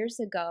remember years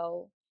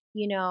ago,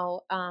 you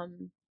know,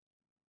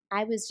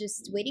 I was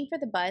just waiting for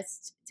the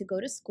bus to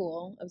go to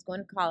school. I was going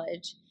to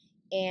college.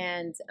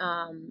 And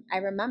I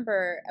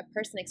remember a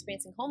person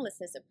experiencing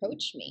homelessness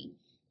approached me.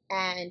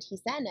 And he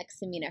sat next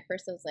to me. And at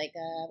first I was like,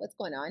 what's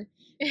going on?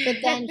 But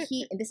then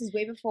and this is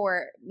way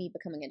before me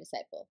becoming a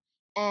disciple.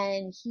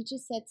 And he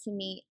just said to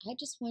me, I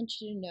just want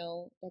you to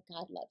know that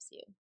God loves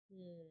you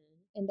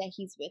and that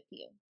he's with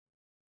you.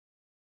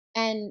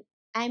 And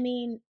I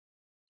mean,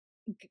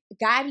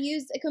 God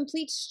used a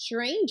complete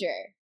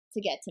stranger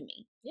to get to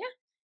me.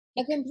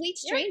 Yeah. A complete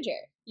stranger.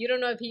 Yeah. You don't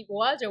know if he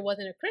was or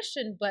wasn't a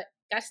Christian, but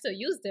God still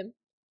used him.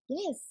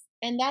 Yes.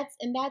 And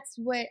that's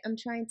what I'm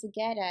trying to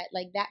get at,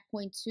 like that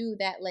point too,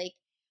 that like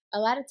a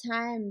lot of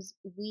times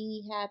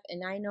we have,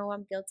 and I know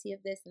I'm guilty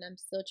of this and I'm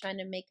still trying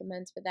to make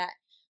amends for that,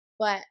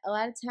 but a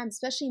lot of times,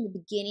 especially in the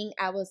beginning,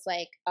 I was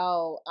like,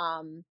 oh,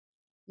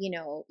 you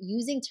know,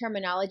 using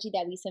terminology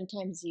that we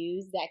sometimes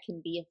use that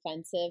can be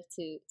offensive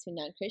to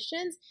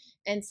non-Christians.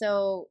 And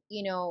so,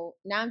 you know,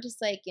 now I'm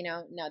just like, you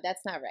know, no,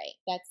 that's not right.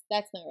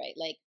 That's not right.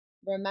 Like,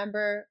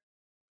 remember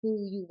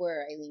who you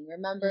were, Eileen.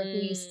 Remember who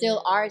you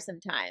still are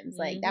sometimes.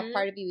 Like, that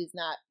part of you is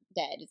not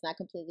dead. It's not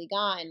completely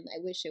gone.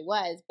 I wish it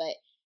was, but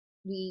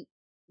we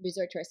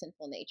resort to our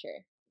sinful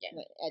nature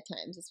at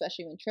times,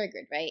 especially when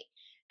triggered, right?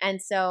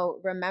 And so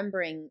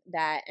remembering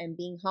that and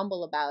being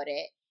humble about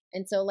it.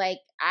 And so, like,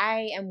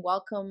 I am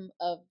welcome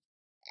of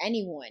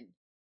anyone,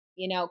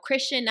 you know,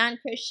 Christian,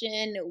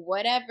 non-Christian,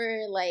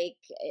 whatever. Like,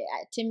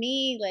 to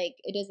me, like,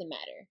 it doesn't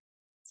matter.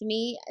 To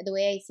me, the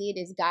way I see it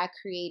is God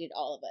created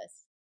all of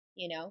us,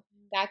 you know?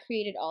 God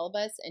created all of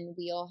us, and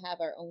we all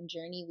have our own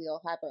journey. We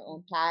all have our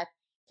own path.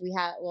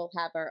 We'll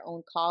have our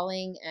own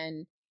calling.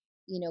 And,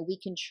 we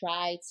can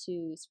try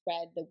to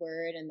spread the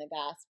word and the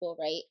gospel,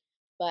 right?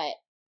 But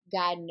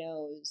God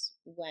knows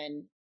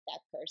when that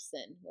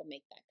person will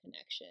make that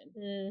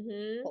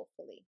connection,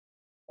 hopefully,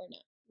 or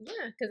not.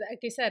 Yeah, because like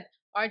you said,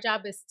 our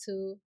job is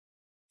to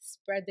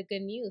spread the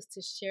good news,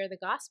 to share the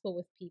gospel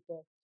with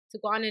people, to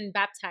go on and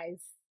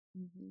baptize,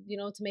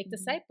 to make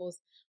disciples.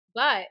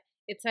 But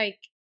it's like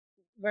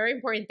very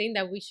important thing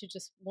that we should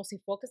just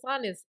mostly focus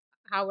on is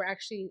how we're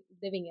actually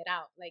living it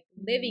out, like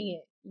living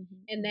it.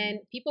 And then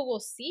people will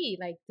see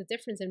like the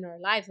difference in our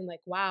lives and like,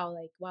 wow,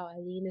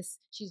 Eileen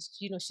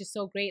she's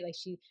so great. Like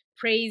she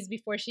prays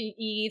before she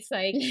eats,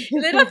 like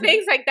little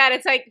things like that.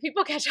 It's like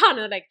people catch on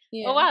and like,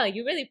 oh wow, like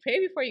you really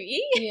pray before you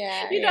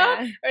eat,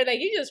 know, or like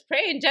you just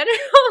pray in general,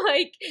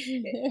 like,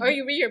 or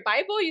you read your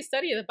Bible, you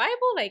study the Bible.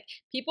 Like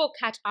people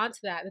catch on to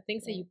that, the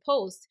things that you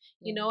post,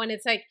 and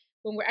it's like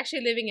when we're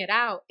actually living it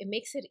out, it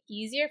makes it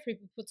easier for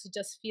people to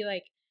just feel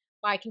like,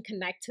 I can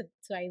connect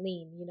to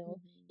Eileen,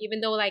 even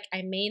though like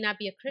I may not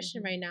be a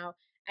Christian right now,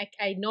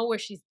 I know where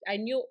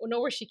know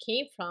where she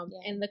came from,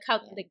 and look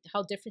how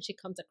how different she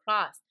comes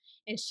across,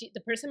 and the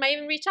person might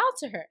even reach out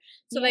to her.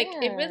 So like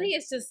it really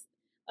is just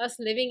us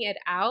living it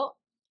out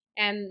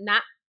and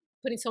not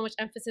putting so much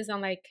emphasis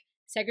on like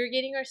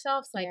segregating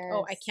ourselves, like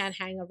oh, I can't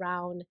hang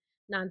around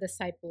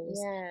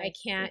non-disciples. I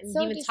can't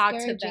even talk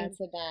to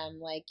them.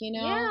 Like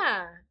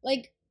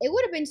like it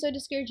would have been so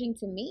discouraging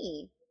to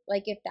me.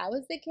 Like if that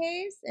was the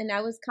case, and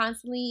I was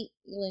constantly,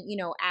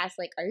 asked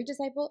like, "Are you a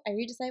disciple? Are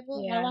you a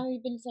disciple? How long have you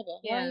been a disciple?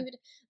 How long have you been?"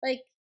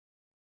 Like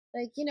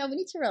we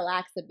need to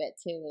relax a bit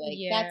too. Like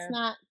that's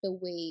not the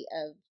way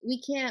of. We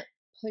can't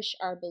push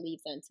our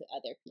beliefs onto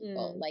other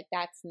people. Like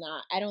that's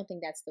not. I don't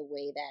think that's the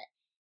way that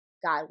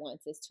God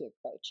wants us to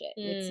approach it.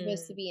 It's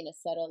supposed to be in a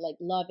subtle, like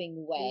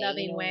loving way. In a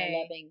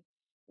loving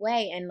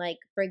way, and like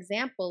for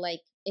example,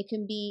 like it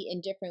can be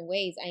in different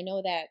ways. I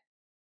know that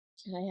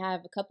I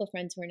have a couple of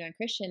friends who are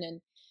non-Christian,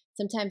 and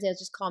sometimes they'll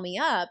just call me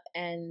up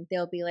and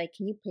they'll be like,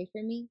 "Can you pray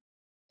for me?"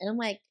 And I'm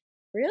like,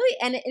 "Really?"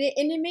 And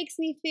it makes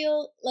me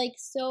feel like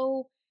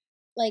so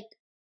like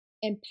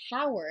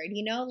empowered,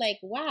 like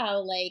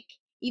wow, like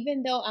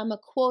even though I'm a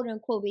quote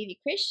unquote baby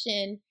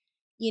Christian,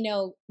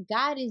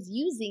 God is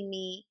using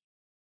me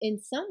in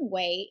some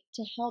way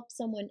to help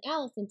someone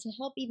else and to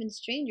help even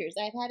strangers.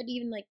 I've had it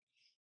even like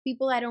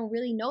people I don't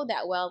really know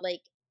that well,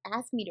 like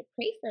ask me to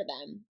pray for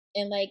them.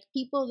 And like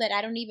people that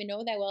I don't even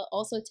know that well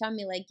also tell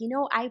me like,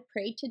 I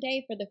prayed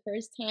today for the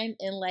first time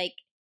in like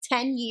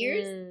 10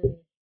 years.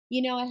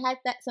 I had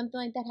something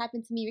like that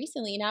happen to me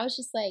recently. And I was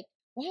just like,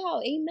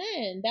 wow,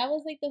 amen. That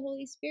was like the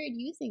Holy Spirit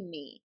using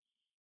me.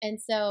 And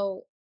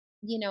so,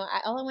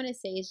 all I want to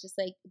say is just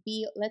like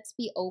let's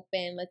be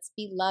open, let's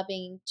be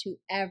loving to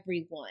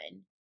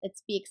everyone.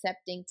 Let's be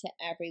accepting to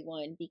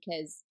everyone,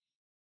 because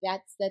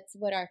that's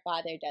what our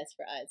Father does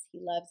for us. He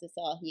loves us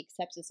all. He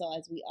accepts us all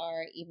as we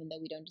are, even though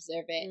we don't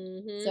deserve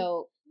it.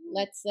 So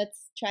let's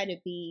try to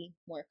be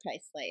more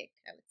Christ-like,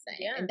 I would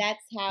say. And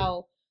that's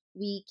how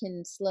we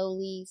can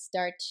slowly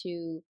start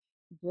to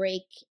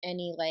break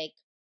any like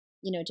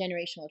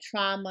generational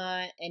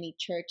trauma, any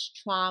church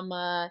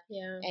trauma,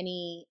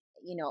 any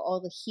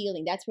all the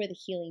healing. That's where the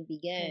healing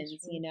begins.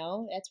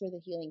 That's where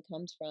the healing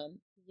comes from.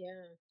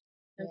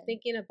 I'm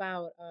thinking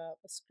about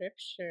a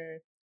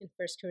scripture in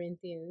 1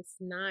 Corinthians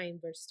 9,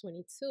 verse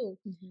 22,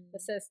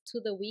 that says, "To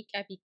the weak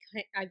I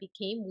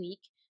became weak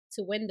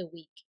to win the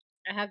weak.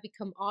 I have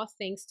become all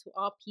things to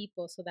all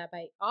people, so that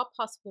by all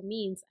possible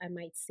means I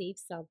might save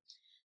some."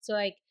 So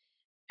like,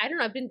 I don't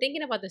know, I've been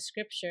thinking about the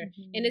scripture,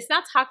 and it's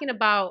not talking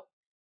about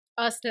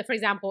us, for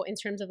example, in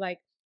terms of like,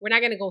 we're not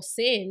going to go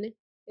sin.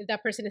 If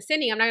that person is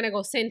sinning, I'm not going to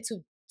go sin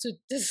to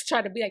just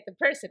try to be like the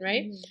person,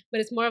 right?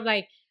 But it's more of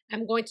like,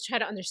 I'm going to try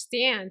to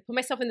understand, put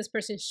myself in this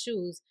person's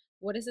shoes.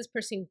 What is this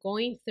person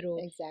going through?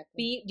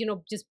 Exactly.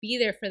 Just be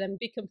there for them,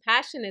 be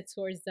compassionate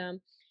towards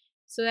them,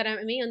 so that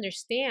I may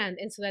understand,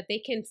 and so that they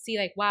can see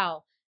like,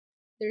 wow,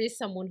 there is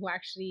someone who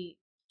actually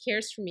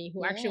cares for me,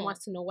 who actually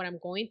wants to know what I'm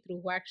going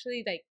through, who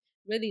actually like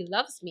really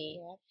loves me.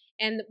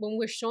 And when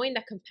we're showing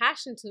that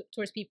compassion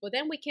towards people,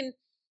 then we can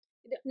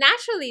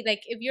naturally,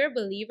 like if you're a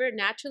believer,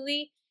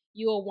 naturally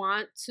you will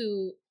want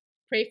to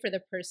pray for the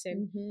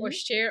person, or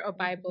share a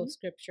Bible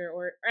scripture,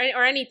 or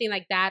anything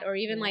like that, or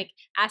even like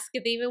ask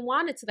if they even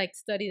wanted to like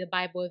study the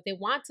Bible, if they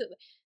want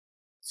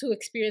to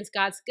experience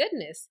God's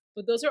goodness.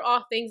 But those are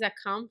all things that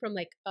come from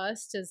like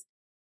us just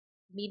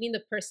meeting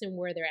the person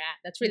where they're at.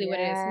 That's really what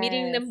it is.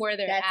 Meeting them where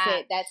they're at. That's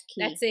it. That's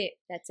key.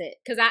 That's it.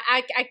 Because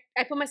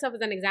I put myself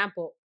as an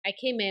example. I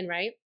came in,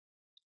 right,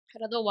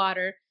 out of the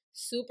water,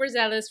 super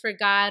zealous for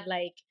God.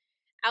 Like,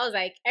 I was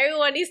like,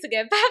 everyone needs to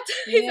get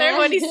baptized.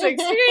 Everyone needs to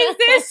experience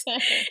this.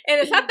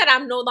 And it's not that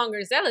I'm no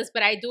longer zealous,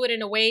 but I do it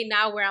in a way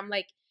now where I'm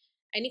like,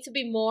 I need to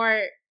be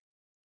more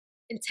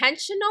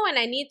intentional, and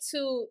I need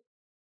to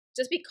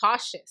just be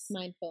cautious.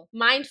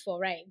 Mindful,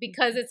 right?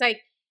 Because it's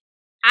like,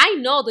 I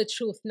know the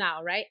truth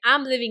now, right?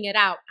 I'm living it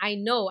out. I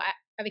know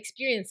I've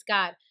experienced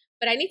God,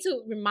 but I need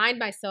to remind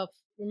myself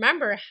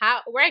remember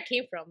where I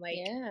came from. Like,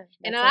 Yeah.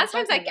 and a That's what lot I'm of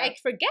times talking I about.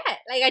 forget.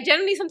 Like, I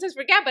generally sometimes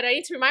forget, but I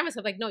need to remind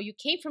myself, like, no, you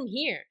came from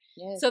here.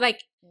 Yes. So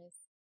like, Yes.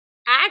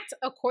 act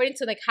according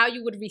to like how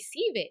you would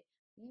receive it.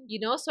 Yeah. You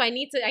know, so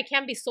I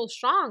can't be so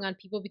strong on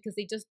people because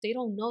they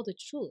don't know the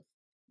truth.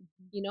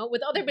 You know,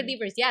 with other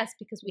believers, yes,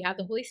 because we have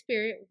the Holy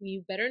Spirit,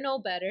 we better know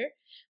better.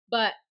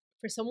 But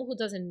for someone who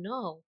doesn't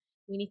know,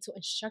 we need to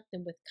instruct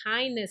them with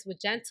kindness,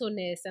 with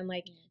gentleness, and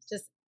like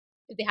just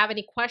if they have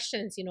any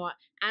questions, you know,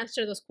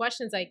 answer those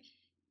questions. Like,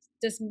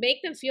 just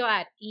make them feel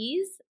at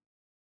ease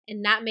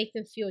and not make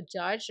them feel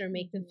judged or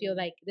make them feel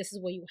like this is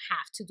what you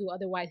have to do,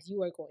 otherwise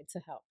you are going to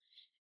hell.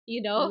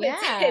 You know,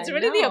 Yeah, it's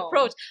really the no.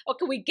 approach.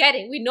 Okay, we get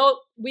it. We know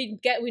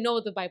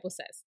what the Bible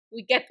says.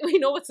 We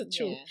know what's the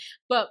truth. Yeah.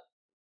 But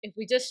if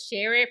we just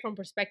share it from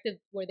perspective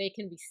where they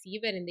can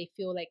receive it and they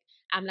feel like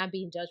I'm not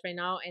being judged right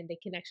now, and they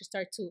can actually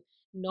start to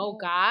know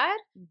Yeah. God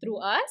through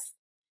us,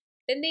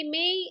 then they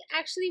may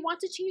actually want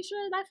to change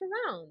their life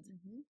around.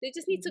 They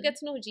just need to get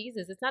to know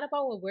Jesus. It's not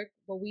about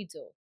what we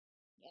do.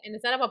 Yeah. And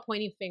it's not about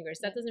pointing fingers.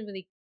 That Yeah. doesn't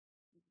really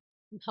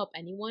help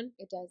anyone.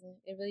 It doesn't.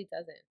 It really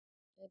doesn't.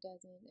 It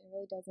doesn't. It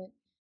really doesn't.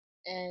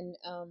 And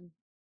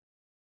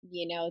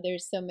you know,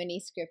 there's so many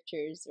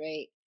scriptures,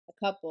 right? A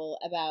couple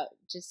about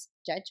just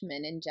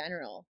judgment in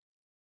general.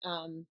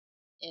 And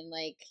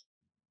like,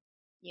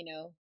 you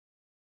know,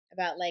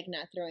 about like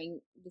not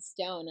throwing the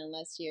stone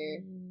unless you're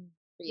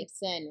free of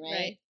sin,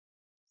 right?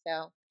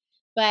 So,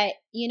 but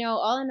you know,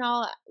 all in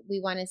all,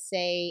 we want to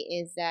say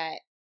is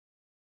that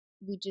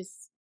we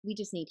just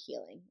need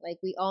healing. Like,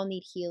 we all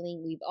need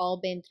healing. We've all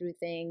been through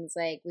things.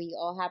 Like, we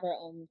all have our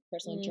own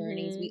personal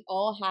journeys. We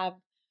all have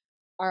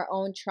our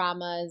own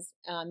traumas.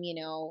 You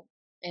know,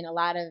 and a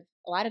lot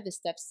of this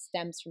stuff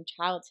stems from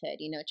childhood.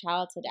 You know,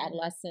 childhood,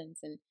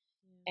 adolescence,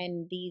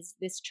 and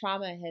this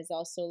trauma has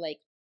also like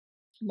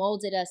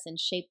molded us and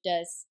shaped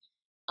us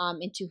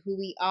into who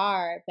we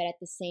are. But at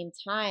the same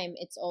time,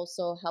 it's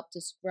also helped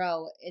us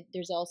grow.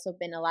 There's also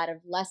been a lot of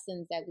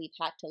lessons that we've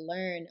had to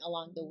learn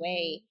along the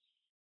way.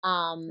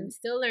 I'm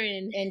still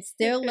learning. And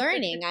still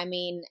learning. I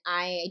mean,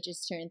 I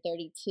just turned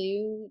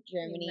 32.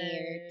 Germany,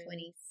 you're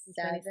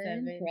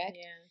 27, correct?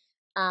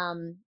 Yeah.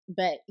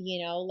 But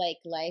you know, like,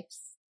 life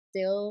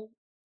still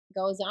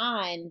goes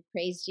on.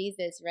 Praise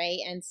Jesus, right?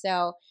 And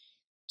so,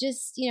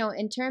 just, you know,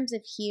 in terms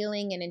of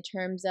healing and in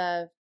terms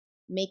of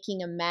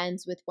making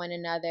amends with one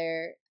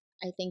another,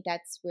 I think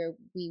that's where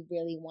we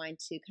really want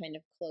to kind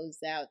of close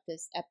out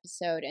this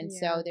episode. And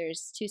so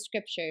there's two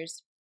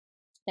scriptures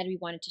that we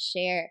wanted to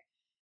share.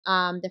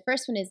 The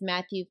first one is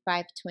Matthew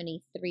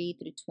 5:23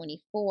 through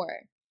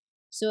 24.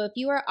 So if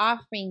you are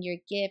offering your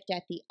gift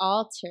at the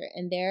altar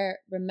and there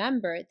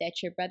remember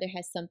that your brother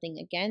has something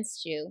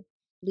against you,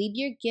 leave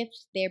your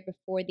gift there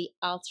before the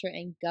altar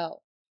and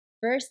go.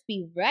 First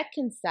be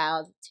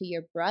reconciled to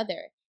your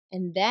brother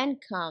and then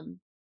come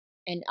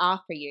and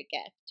offer your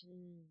gift.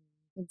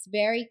 It's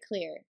very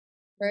clear.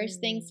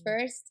 First things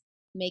first,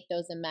 make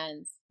those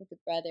amends with the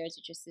brothers,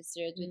 with your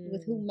sisters,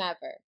 with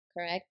whomever,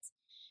 correct?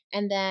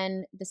 And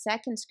then the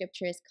second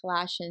scripture is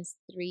Colossians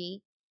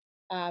 3,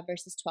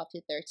 verses 12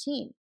 to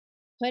 13.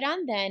 Put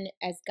on then,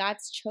 as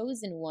God's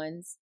chosen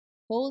ones,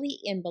 holy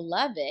and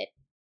beloved,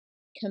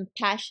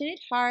 compassionate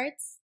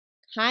hearts,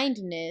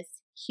 kindness,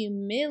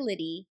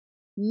 humility,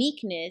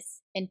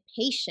 meekness, and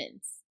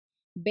patience,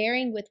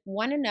 bearing with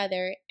one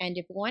another, and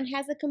if one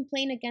has a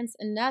complaint against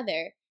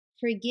another,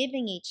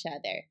 forgiving each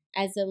other,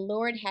 as the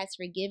Lord has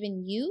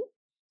forgiven you,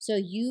 so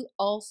you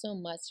also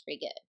must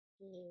forgive.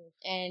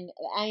 And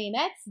I mean,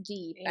 that's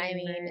deep. Amen. I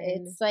mean,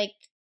 it's like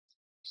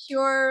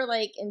pure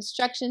like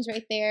instructions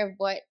right there of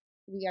what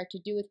we are to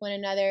do with one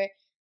another.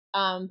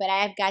 But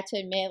I've got to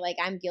admit, like,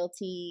 I'm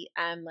guilty.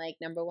 I'm like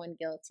number one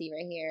guilty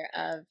right here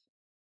of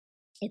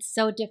it's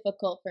so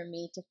difficult for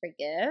me to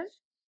forgive.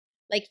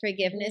 Like,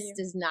 forgiveness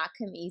does not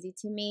come easy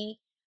to me.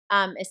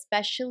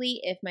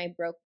 Especially if my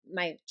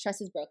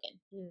trust is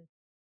broken.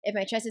 If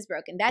my trust is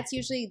broken, that's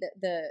usually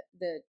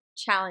the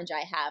challenge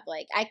I have.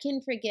 Like, I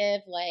can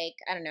forgive, like,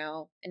 I don't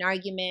know, an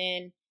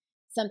argument,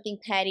 something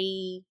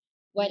petty,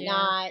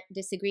 whatnot,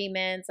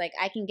 disagreements. Like,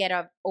 I can get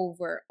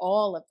over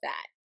all of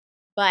that.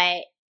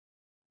 But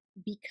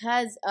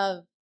because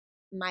of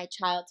my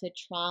childhood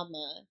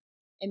trauma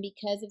and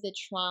because of the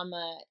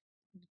trauma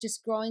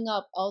just growing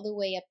up all the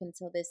way up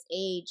until this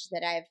age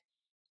that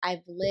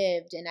I've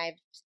lived and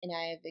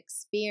I've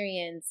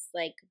experienced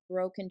like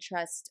broken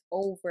trust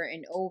over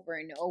and over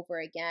and over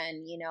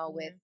again, you know,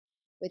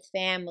 with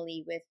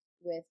family,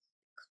 with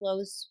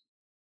close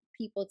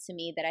people to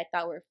me that I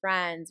thought were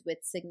friends, with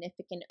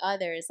significant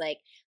others, like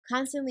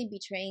constantly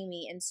betraying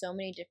me in so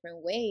many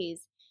different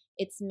ways.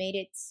 It's made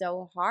it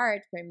so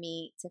hard for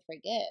me to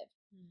forgive.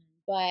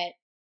 But,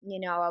 you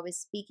know, I was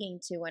speaking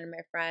to one of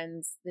my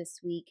friends this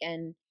week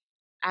and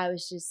I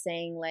was just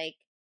saying, like,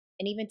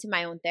 and even to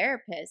my own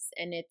therapist,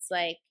 and it's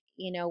like,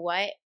 you know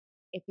what?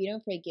 If you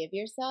don't forgive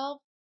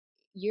yourself,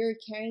 you're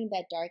carrying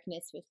that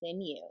darkness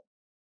within you.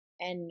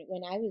 And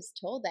when I was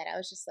told that, I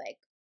was just like,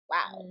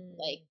 wow,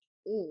 like,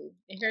 ooh,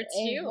 it hurts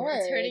it you.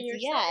 hurts. It's hurting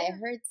yourself. Yeah, it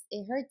hurts.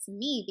 It hurts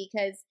me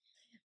because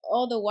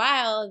all the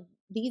while,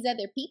 these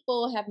other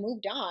people have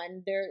moved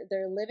on. They're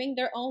living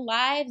their own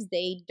lives.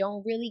 They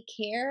don't really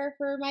care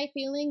for my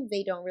feelings.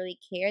 They don't really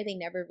care. They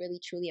never really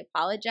truly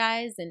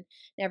apologized and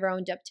never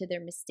owned up to their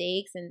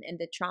mistakes and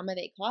the trauma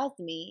they caused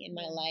me in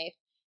my Yeah. life.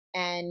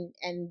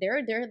 And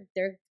they're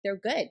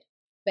good.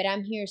 But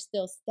I'm here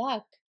still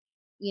stuck,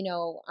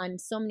 on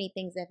so many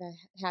things that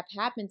have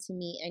happened to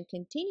me and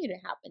continue to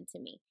happen to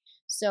me.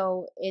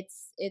 So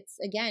it's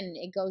again,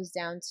 it goes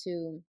down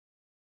to,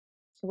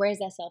 where's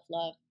that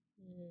self-love,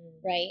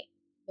 Mm. right?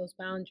 Those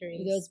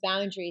boundaries. Those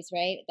boundaries,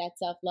 right? That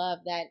self-love,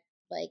 that,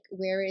 like,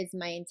 where is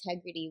my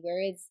integrity?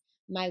 Where is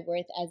my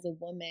worth as a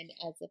woman,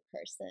 as a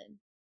person?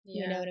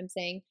 You know Yeah. what I'm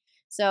saying?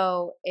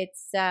 So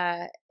it's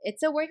a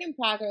work in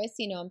progress.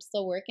 I'm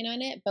still working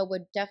on it, but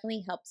what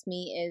definitely helps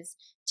me is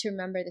to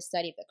remember the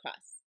study of the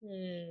cross.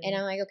 And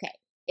I'm Mm. like, okay,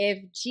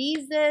 if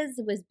Jesus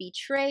was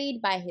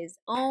betrayed by his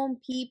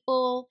own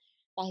people,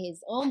 by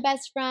his own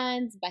best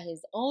friends, by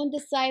his own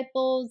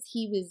disciples,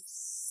 he was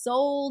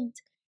sold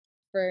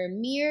for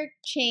mere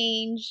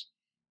change,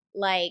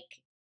 like,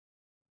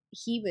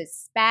 he was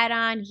spat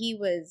on, he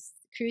was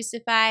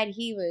crucified,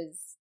 he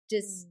was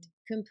just Mm.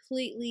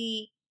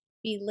 completely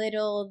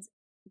belittled,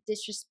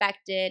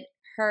 disrespected,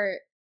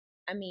 hurt.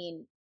 I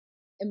mean,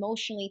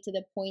 emotionally, to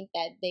the point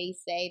that they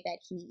say that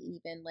he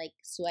even, like,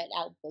 sweat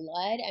out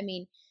blood. I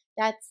mean,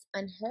 that's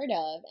unheard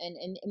of.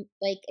 And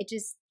like, it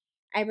just,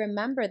 I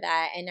remember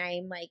that and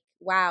I'm like,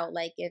 wow,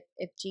 like, if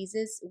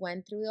Jesus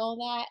went through all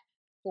that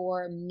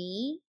for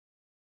me,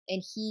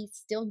 and he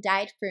still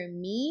died for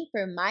me,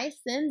 for my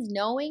sins,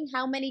 knowing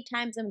how many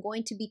times I'm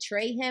going to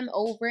betray him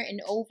over and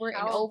over and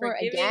How over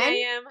unforgiving again. I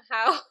am.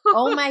 How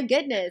Oh my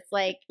goodness.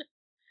 Like,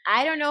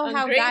 I don't know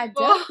how God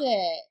ungrateful. does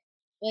it.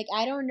 Like,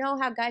 I don't know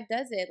how God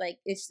does it. Like,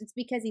 it's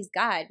because he's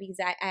God, because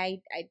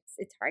I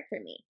it's hard for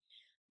me.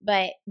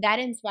 But that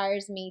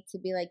inspires me to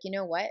be like, you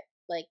know what?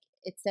 Like,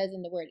 it says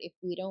in the word, if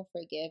we don't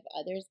forgive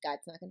others,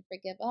 God's not going to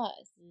forgive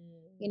us.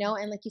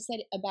 Mm. And like you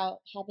said about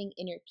having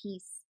inner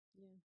peace,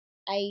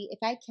 Yeah. if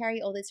I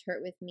carry all this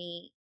hurt with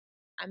me,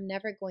 I'm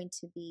never going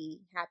to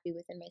be happy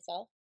within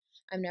myself.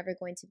 I'm never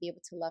going to be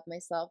able to love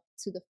myself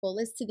to the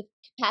fullest, to the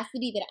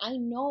capacity that I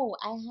know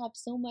I have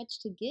so much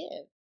to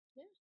give.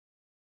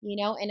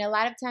 Yeah. And a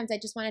lot of times I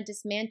just want to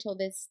dismantle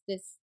this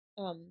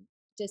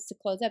just to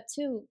close up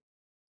too.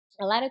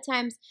 A lot of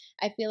times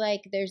I feel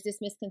like there's this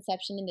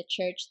misconception in the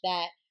church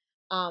that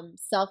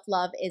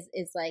self-love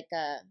is like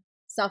a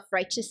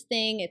self-righteous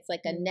thing. It's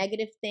like a Mm.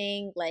 negative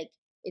thing. Like,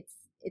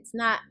 it's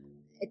not.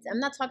 I'm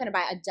not talking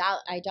about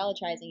Idol-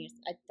 idolatrizing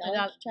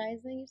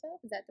yourself.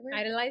 Is that the word?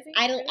 idolizing?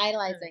 Really?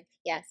 Idolizing.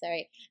 Yeah,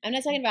 sorry. I'm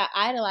not talking about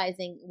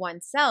idolizing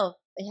oneself.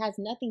 It has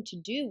nothing to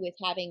do with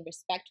having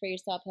respect for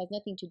yourself. It has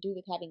nothing to do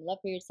with having love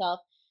for yourself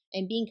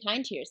and being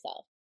kind to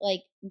yourself.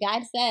 Like,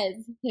 God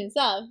says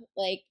himself,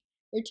 like,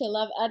 we're to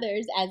love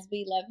others as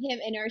we love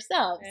him and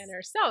ourselves. And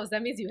ourselves.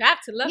 That means you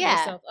have to love Yeah,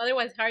 yourself.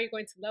 Otherwise, how are you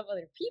going to love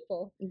other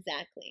people?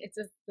 exactly. It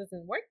just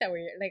doesn't work that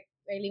way. Like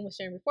Aileen was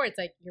sharing before, it's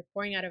like you're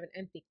pouring out of an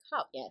empty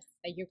cup. Yes.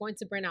 Like you're going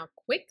to burn out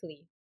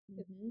quickly.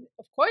 Mm-hmm.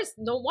 Of course,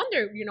 no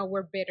wonder,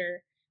 we're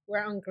bitter,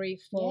 we're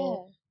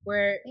ungrateful,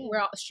 Yeah. we're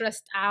all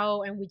stressed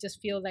out, and we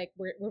just feel like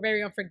we're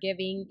very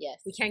unforgiving.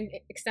 Yes. We can't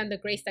extend the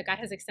grace that God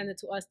has extended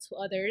to us to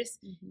others.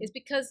 Mm-hmm. It's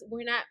because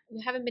we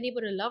haven't been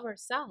able to love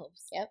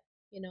ourselves. Yep.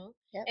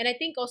 Yep. And I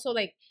think also,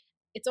 like,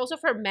 it's also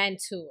for men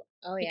too.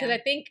 Oh, because yeah.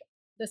 I think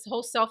this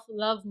whole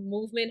self-love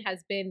movement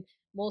has been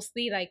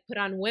mostly like put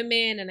on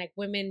women, and like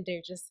women,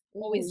 they're just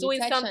always you doing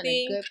touched on a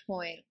something. good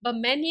point. But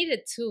men need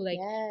it too. Like,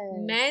 Yes.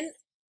 men,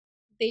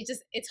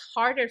 it's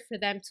harder for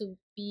them to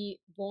be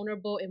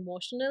vulnerable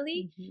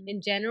emotionally Mm-hmm.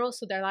 in general.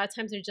 So there are a lot of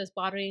times they're just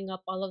bottling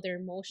up all of their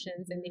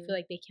emotions, and they feel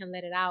like they can't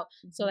let it out.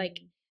 So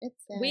like,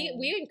 It's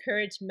we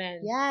encourage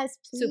men yes,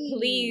 to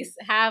please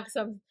have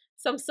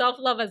some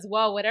self-love as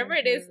well. Whatever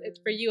it is, it's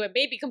for you. It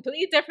may be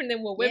completely different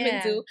than what women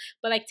Yeah. do,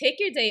 but like, take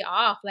your day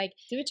off. Like,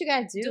 do what you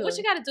gotta do. do what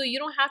you gotta do. You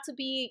don't have to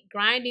be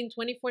grinding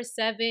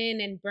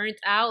 24/7 and burnt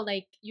out.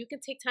 Like, you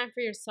can take time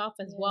for yourself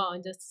as well,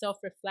 and just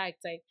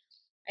self-reflect. Like,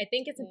 I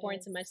think it's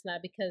important to mention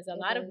that, because a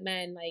lot of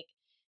men, like,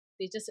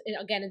 they just,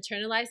 again,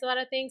 internalize a lot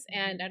of things,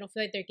 and I don't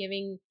feel like they're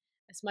giving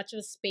as much of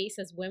a space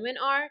as women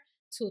are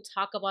to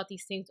talk about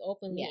these things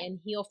openly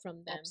and heal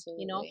from them.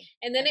 Absolutely.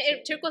 And then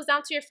it trickles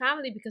down to your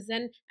family, because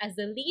then, as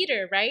the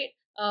leader, right,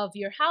 of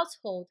your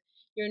household,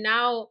 you're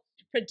now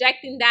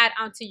projecting that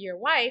onto your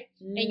wife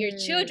and your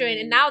children,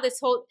 and now this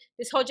whole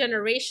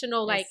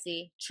generational, like,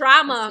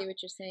 trauma I see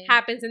what you're saying.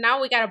 happens, and now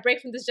we got to break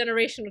from this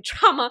generational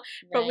trauma,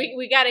 but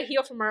we got to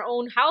heal from our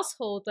own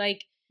household.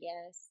 Like,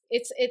 yes,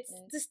 it's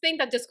this thing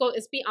that just goes,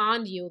 it's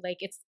beyond you. Like,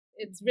 it's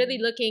really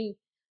looking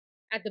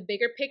at the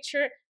bigger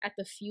picture, at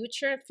the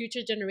future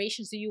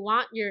generations. Do you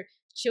want your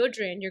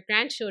children, your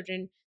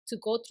grandchildren, to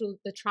go through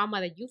the trauma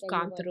that you've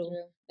gone through?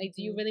 Like,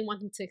 do you really want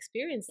them to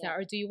experience that,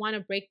 or do you want to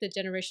break the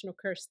generational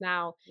curse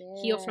now,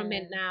 heal from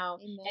it now,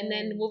 and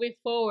then moving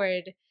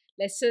forward,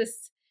 let's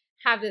just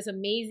have this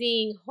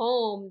amazing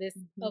home, this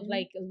of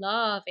like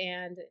love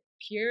and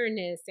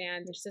pureness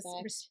and just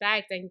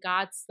respect and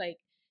God's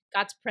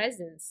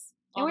presence.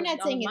 And we're not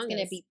all saying it's among going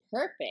to us. be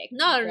perfect,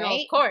 No, no, of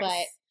right?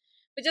 course.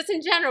 But just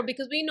in general,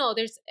 because we know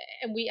there's,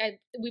 and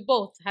we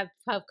both have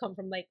come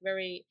from like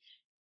very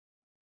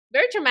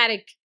very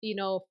traumatic,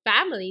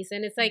 families,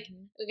 and it's like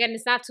Mhm. again,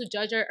 it's not to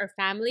judge our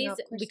families No, of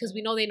course because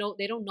we not. know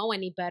they don't know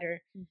any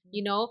better,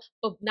 Mhm.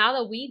 But now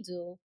that we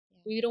do,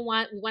 Yeah. we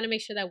want to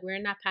make sure that we're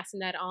not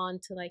passing that on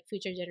to like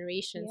future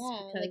generations Yeah,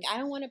 like because. I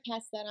don't want to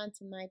pass that on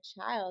to my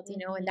child,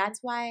 and Hmm.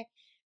 that's why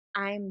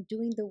I'm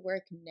doing the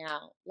work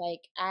now.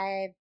 Like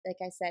I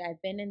said,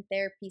 I've been in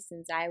therapy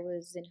since I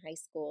was in high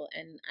school,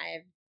 and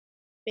I've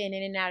been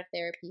in and out of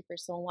therapy for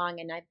so long,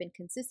 and I've been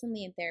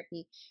consistently in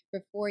therapy for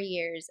 4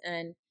 years.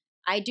 And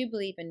I do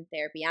believe in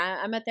therapy.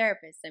 I'm a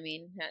therapist. I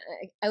mean,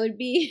 I would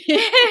be,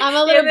 I'm a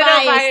You're a little little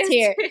biased biased.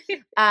 here.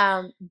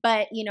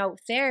 But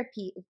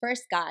therapy,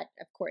 first, God,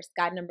 of course,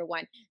 God number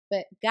one,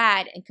 but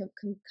God, and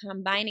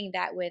combining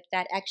that with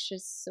that extra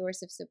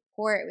source of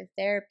support with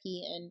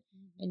therapy and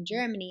Mhm.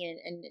 Germany,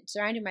 and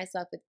surrounding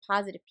myself with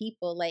positive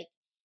people, like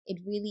it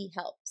really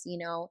helps.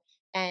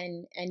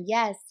 And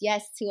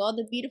yes, to all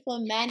the beautiful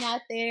men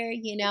out there,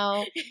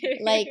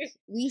 like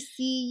we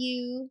see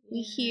you,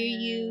 we hear Yeah.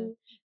 you.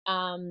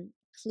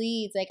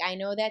 Please, like I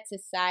know that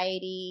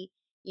society,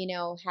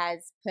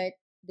 has put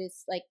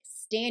this like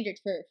standard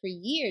for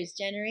years,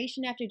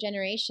 generation after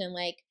generation,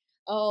 like,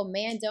 oh,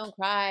 man don't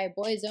cry,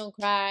 boys don't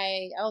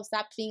cry, oh,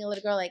 stop being a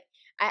little girl. Like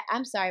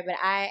I'm sorry, but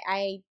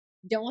I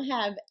don't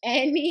have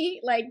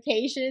any like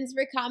patience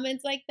for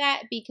comments like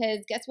that, because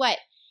guess what?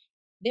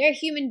 They're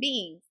human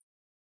beings.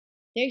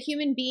 They're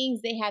human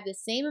beings. They have the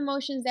same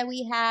emotions that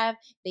we have.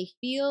 They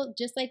feel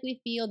just like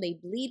we feel. They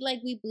bleed like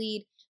we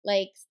bleed.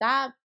 Like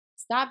stop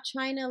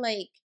trying to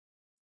like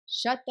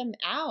shut them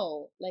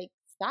out. Like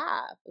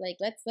stop. Like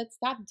let's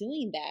stop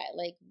doing that.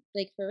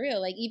 Like for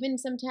real. Like even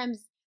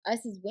sometimes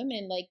us as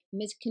women like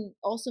can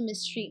also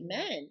mistreat Mm.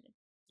 men.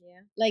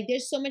 Yeah. Like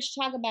there's so much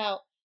talk about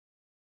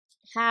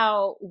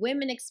how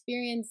women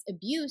experience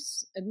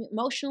abuse,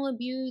 emotional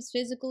abuse,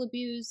 physical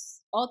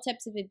abuse, all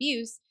types of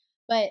abuse,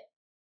 but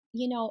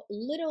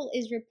little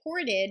is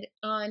reported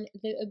on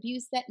the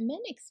abuse that men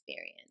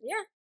experience.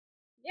 Yeah.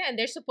 Yeah, and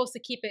they're supposed to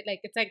keep it like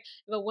it's like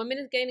if a woman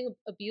is getting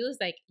abused,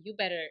 like you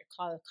better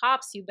call the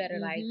cops, you better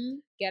like Mhm.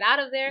 get out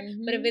of there.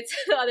 But if Mhm. it's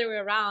the other way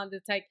around,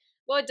 it's like,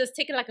 well, just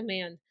take it like a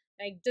man,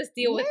 like just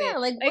deal with Yeah, it.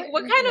 like Like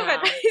what? what kind of No,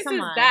 advice come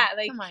is on, that?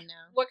 Like come on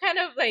now. what kind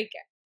of like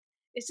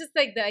it's just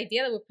like the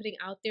idea that we're putting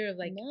out there of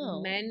like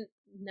No. men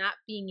not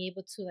being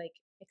able to like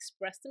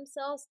express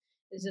themselves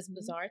is just Mhm.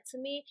 bizarre to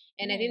me.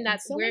 And I Yeah, think and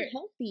that so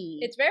unhealthy.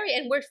 it's very,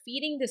 and we're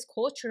feeding this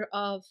culture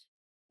of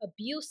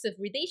abusive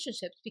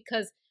relationships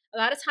because a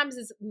lot of times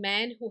it's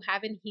men who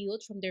haven't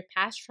healed from their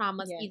past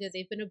traumas. Either Yes.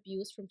 they've been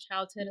abused from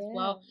childhood as Yeah.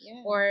 well,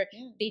 Yeah. or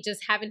Yeah. they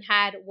just haven't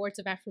had words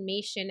of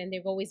affirmation and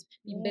they've always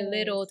been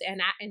belittled Yes.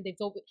 and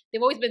they've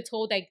always been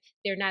told like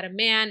they're not a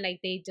man,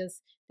 like they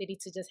need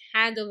to just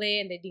handle it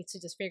and they need to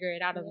just figure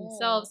it out of Yeah.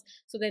 themselves.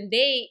 So then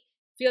they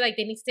feel like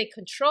they need to take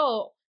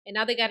control, and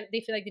now they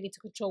feel like they need to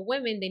control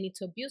women, they need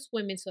to abuse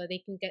women so that they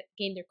can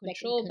gain their That can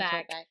control control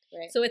back. back,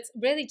 right? So it's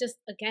really just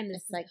again A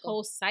this cycle.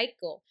 whole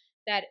cycle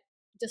that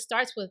just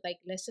starts with like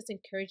let's just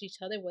encourage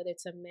each other, whether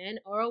it's a man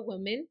or a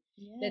woman.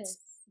 Let's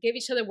Yes. give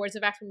each other words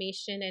of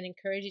affirmation and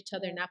encourage each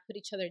other, Yeah. not put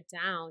each other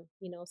down.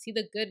 See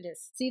the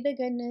goodness. See the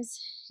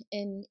goodness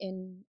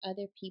in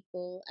other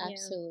people, Yeah.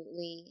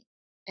 absolutely.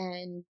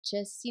 And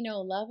just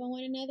love on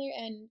one another,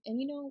 and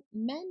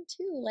men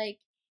too. Like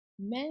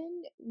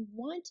men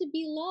want to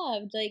be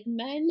loved. Like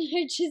men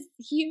are just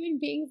human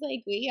beings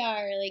like we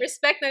are. Like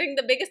Respect, I think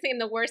the biggest thing, and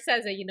the word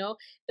says it,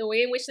 the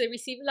way in which they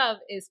receive love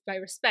is by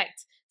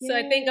respect. So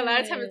I think a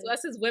lot of times yes.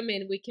 us as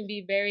women, we can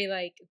be very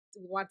like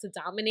we want to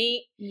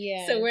dominate. So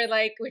Yeah.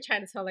 we're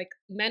trying to tell like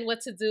men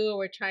what to do, or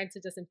we're trying to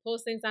just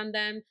impose things on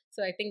them.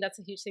 So I think that's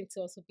a huge thing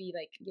to also be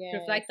like Yes.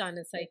 reflect on.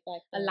 It's like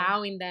Reflect on.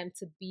 allowing them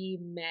to be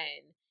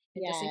men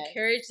and just Yes.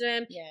 encourage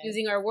them Yes.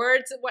 using our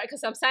words.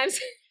 Because sometimes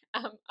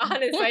I'm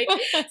honest, like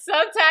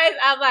sometimes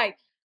I'm like,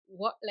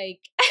 what, like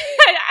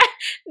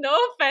no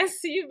offense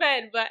to you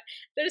men, but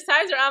there's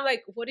times where I'm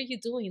like, what are you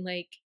doing?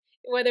 Like,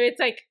 whether it's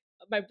like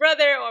my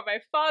brother or my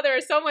father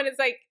or someone, it's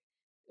like,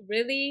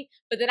 really?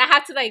 But then I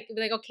had to like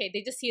be like, okay,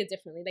 they just see it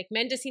differently. Like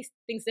men just see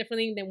things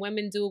differently than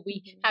women do.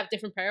 We Mhm. have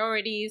different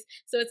priorities.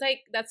 So it's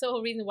like that's the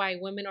whole reason why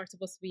women are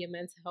supposed to be a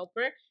man's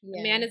helper.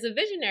 A man Yeah. is a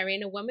visionary,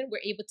 and a woman we're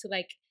able to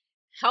like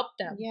help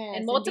them and Yes.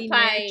 And be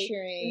multiply,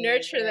 nurturing,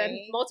 nurture them,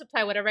 right?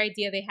 multiply whatever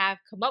idea they have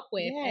come up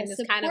with, Yeah. and this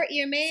kind of Support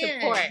your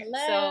man. support. So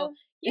Hello.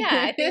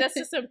 yeah, I think that's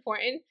just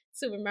important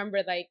to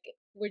remember. Like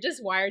we're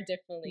just wired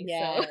differently. So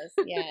Yes,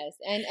 yes,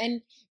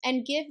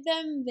 and give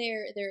them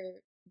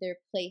their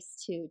place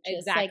too,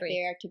 just like exactly.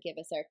 they are to give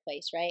us our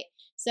place, right?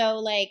 So,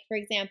 like for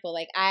example,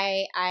 like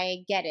I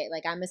get it.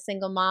 Like I'm a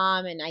single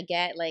mom, and I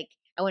get like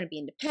I want to be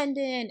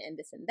independent and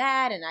this and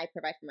that, and I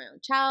provide for my own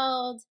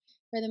child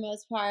for the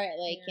most part.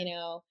 Like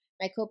Yeah.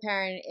 my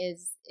co-parent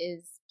is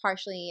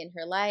partially in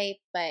her life,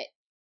 but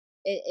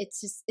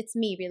it's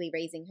me really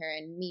raising her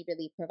and me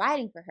really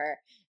providing for her,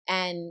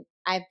 and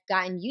I've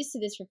gotten used to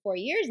this for 4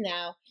 years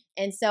now.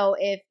 And so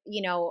if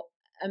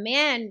a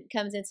man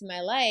comes into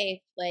my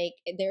life, like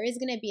there is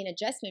gonna be an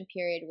adjustment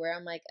period where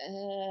I'm like,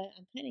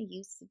 I'm kind of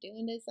used to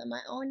doing this on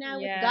my own now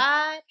with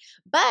God.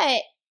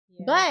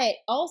 But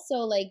also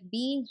like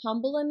being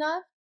humble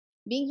enough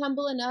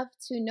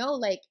to know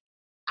like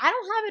I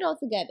don't have it all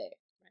together.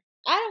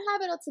 I don't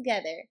have it all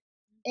together.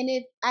 And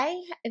if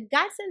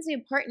God sends me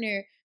a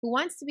partner who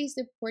wants to be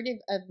supportive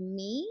of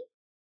me,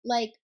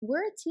 like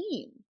we're a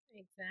team.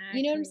 Exactly.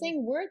 You know what I'm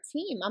saying? We're a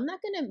team. I'm not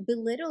going to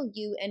belittle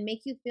you and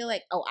make you feel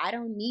like, oh, I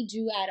don't need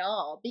you at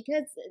all,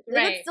 because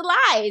it's the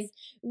lies.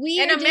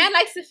 And a man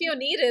likes to feel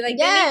needed. Like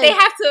they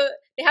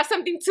have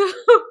something to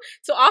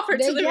offer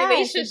to the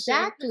relationship.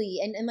 Exactly.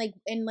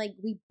 And like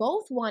we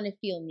both want to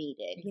feel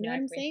needed. Exactly. You know what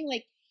I'm saying?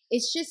 Like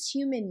it's just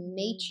human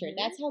nature.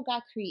 Mm-hmm. That's how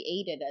God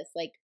created us.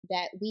 Like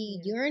that we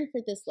yearn for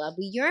this love.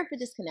 We yearn for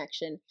this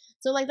connection.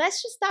 So like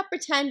let's just stop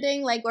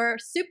pretending like we're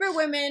super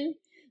women.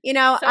 You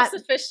know,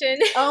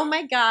 self-sufficient. Oh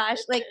my gosh.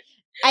 Like,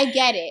 I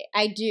get it.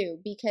 I do,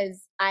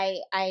 because I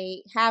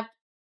have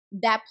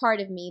that part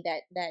of me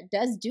that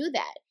does do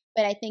that.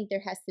 But I think there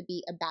has to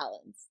be a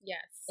balance.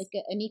 Yes. Like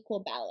an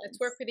equal balance. Let's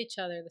work with each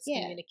other. Let's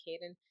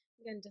communicate. And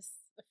again, just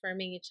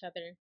affirming each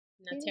other,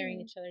 not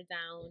tearing each other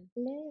down.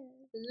 Love.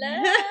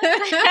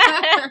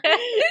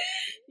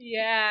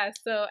 Yeah.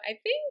 So I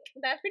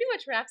think that pretty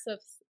much wraps up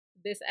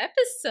this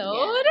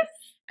episode. Yes.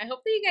 I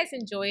hope that you guys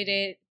enjoyed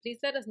it. Please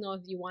let us know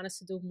if you want us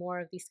to do more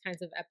of these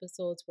kinds of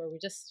episodes where we're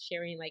just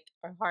sharing like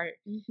our heart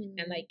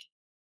and like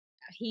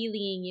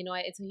healing. You know,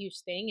 it's a huge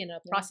thing and a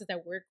process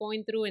that we're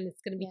going through, and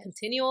it's going to be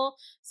continual.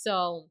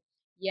 So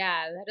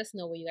yeah, let us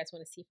know what you guys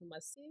want to see from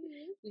us.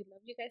 We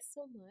love you guys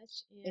so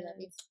much. And we love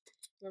you.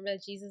 Remember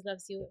that Jesus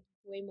loves you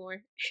way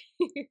more.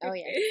 Oh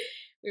yeah.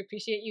 We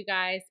appreciate you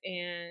guys,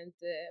 and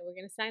we're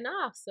going to sign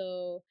off.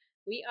 So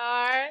we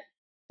are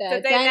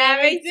The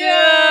Dynamic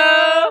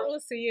Duo. We'll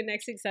see you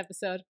next week's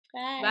episode.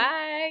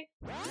 Bye.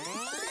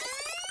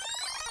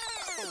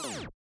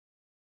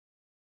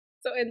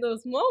 So in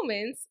those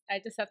moments, I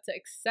just have to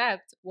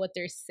accept what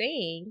they're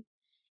saying,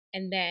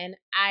 and then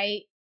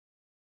I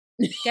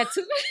get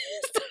to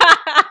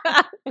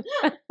stop.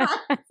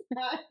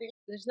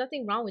 There's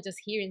nothing wrong with just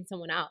hearing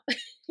someone out,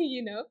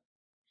 you know?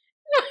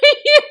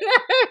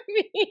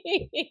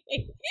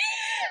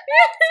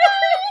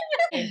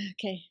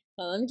 Okay.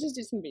 Well, let me just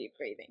do some deep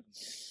breathing.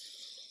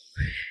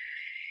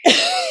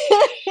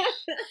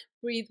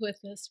 Breathe with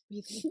us.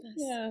 Breathe with us.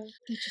 Yeah. Don't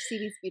you see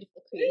these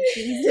beautiful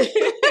creations?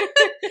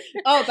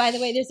 Oh, by the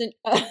way, there's an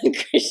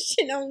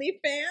Christian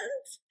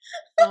OnlyFans.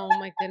 Oh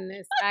my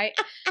goodness.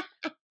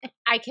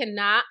 I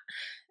cannot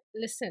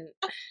listen.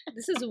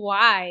 This is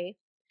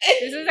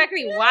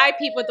exactly why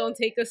people don't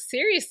take us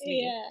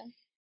seriously. Yeah.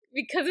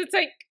 Because it's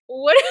like,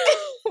 what?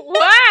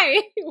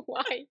 Why?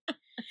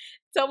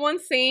 Someone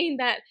saying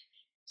that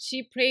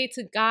she prayed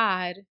to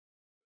God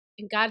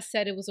and God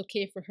said it was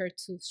okay for her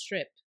to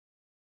strip.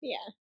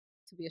 Yeah.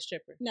 To be a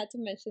stripper. Not to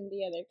mention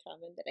the other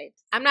comment that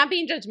I'm not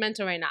being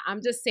judgmental right now.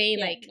 I'm just saying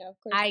no, of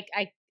course.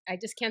 I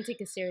just can't take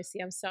it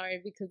seriously. I'm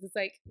sorry, because it's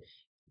like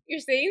you're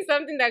saying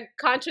something that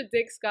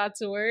contradicts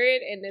God's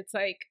word, and it's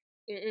like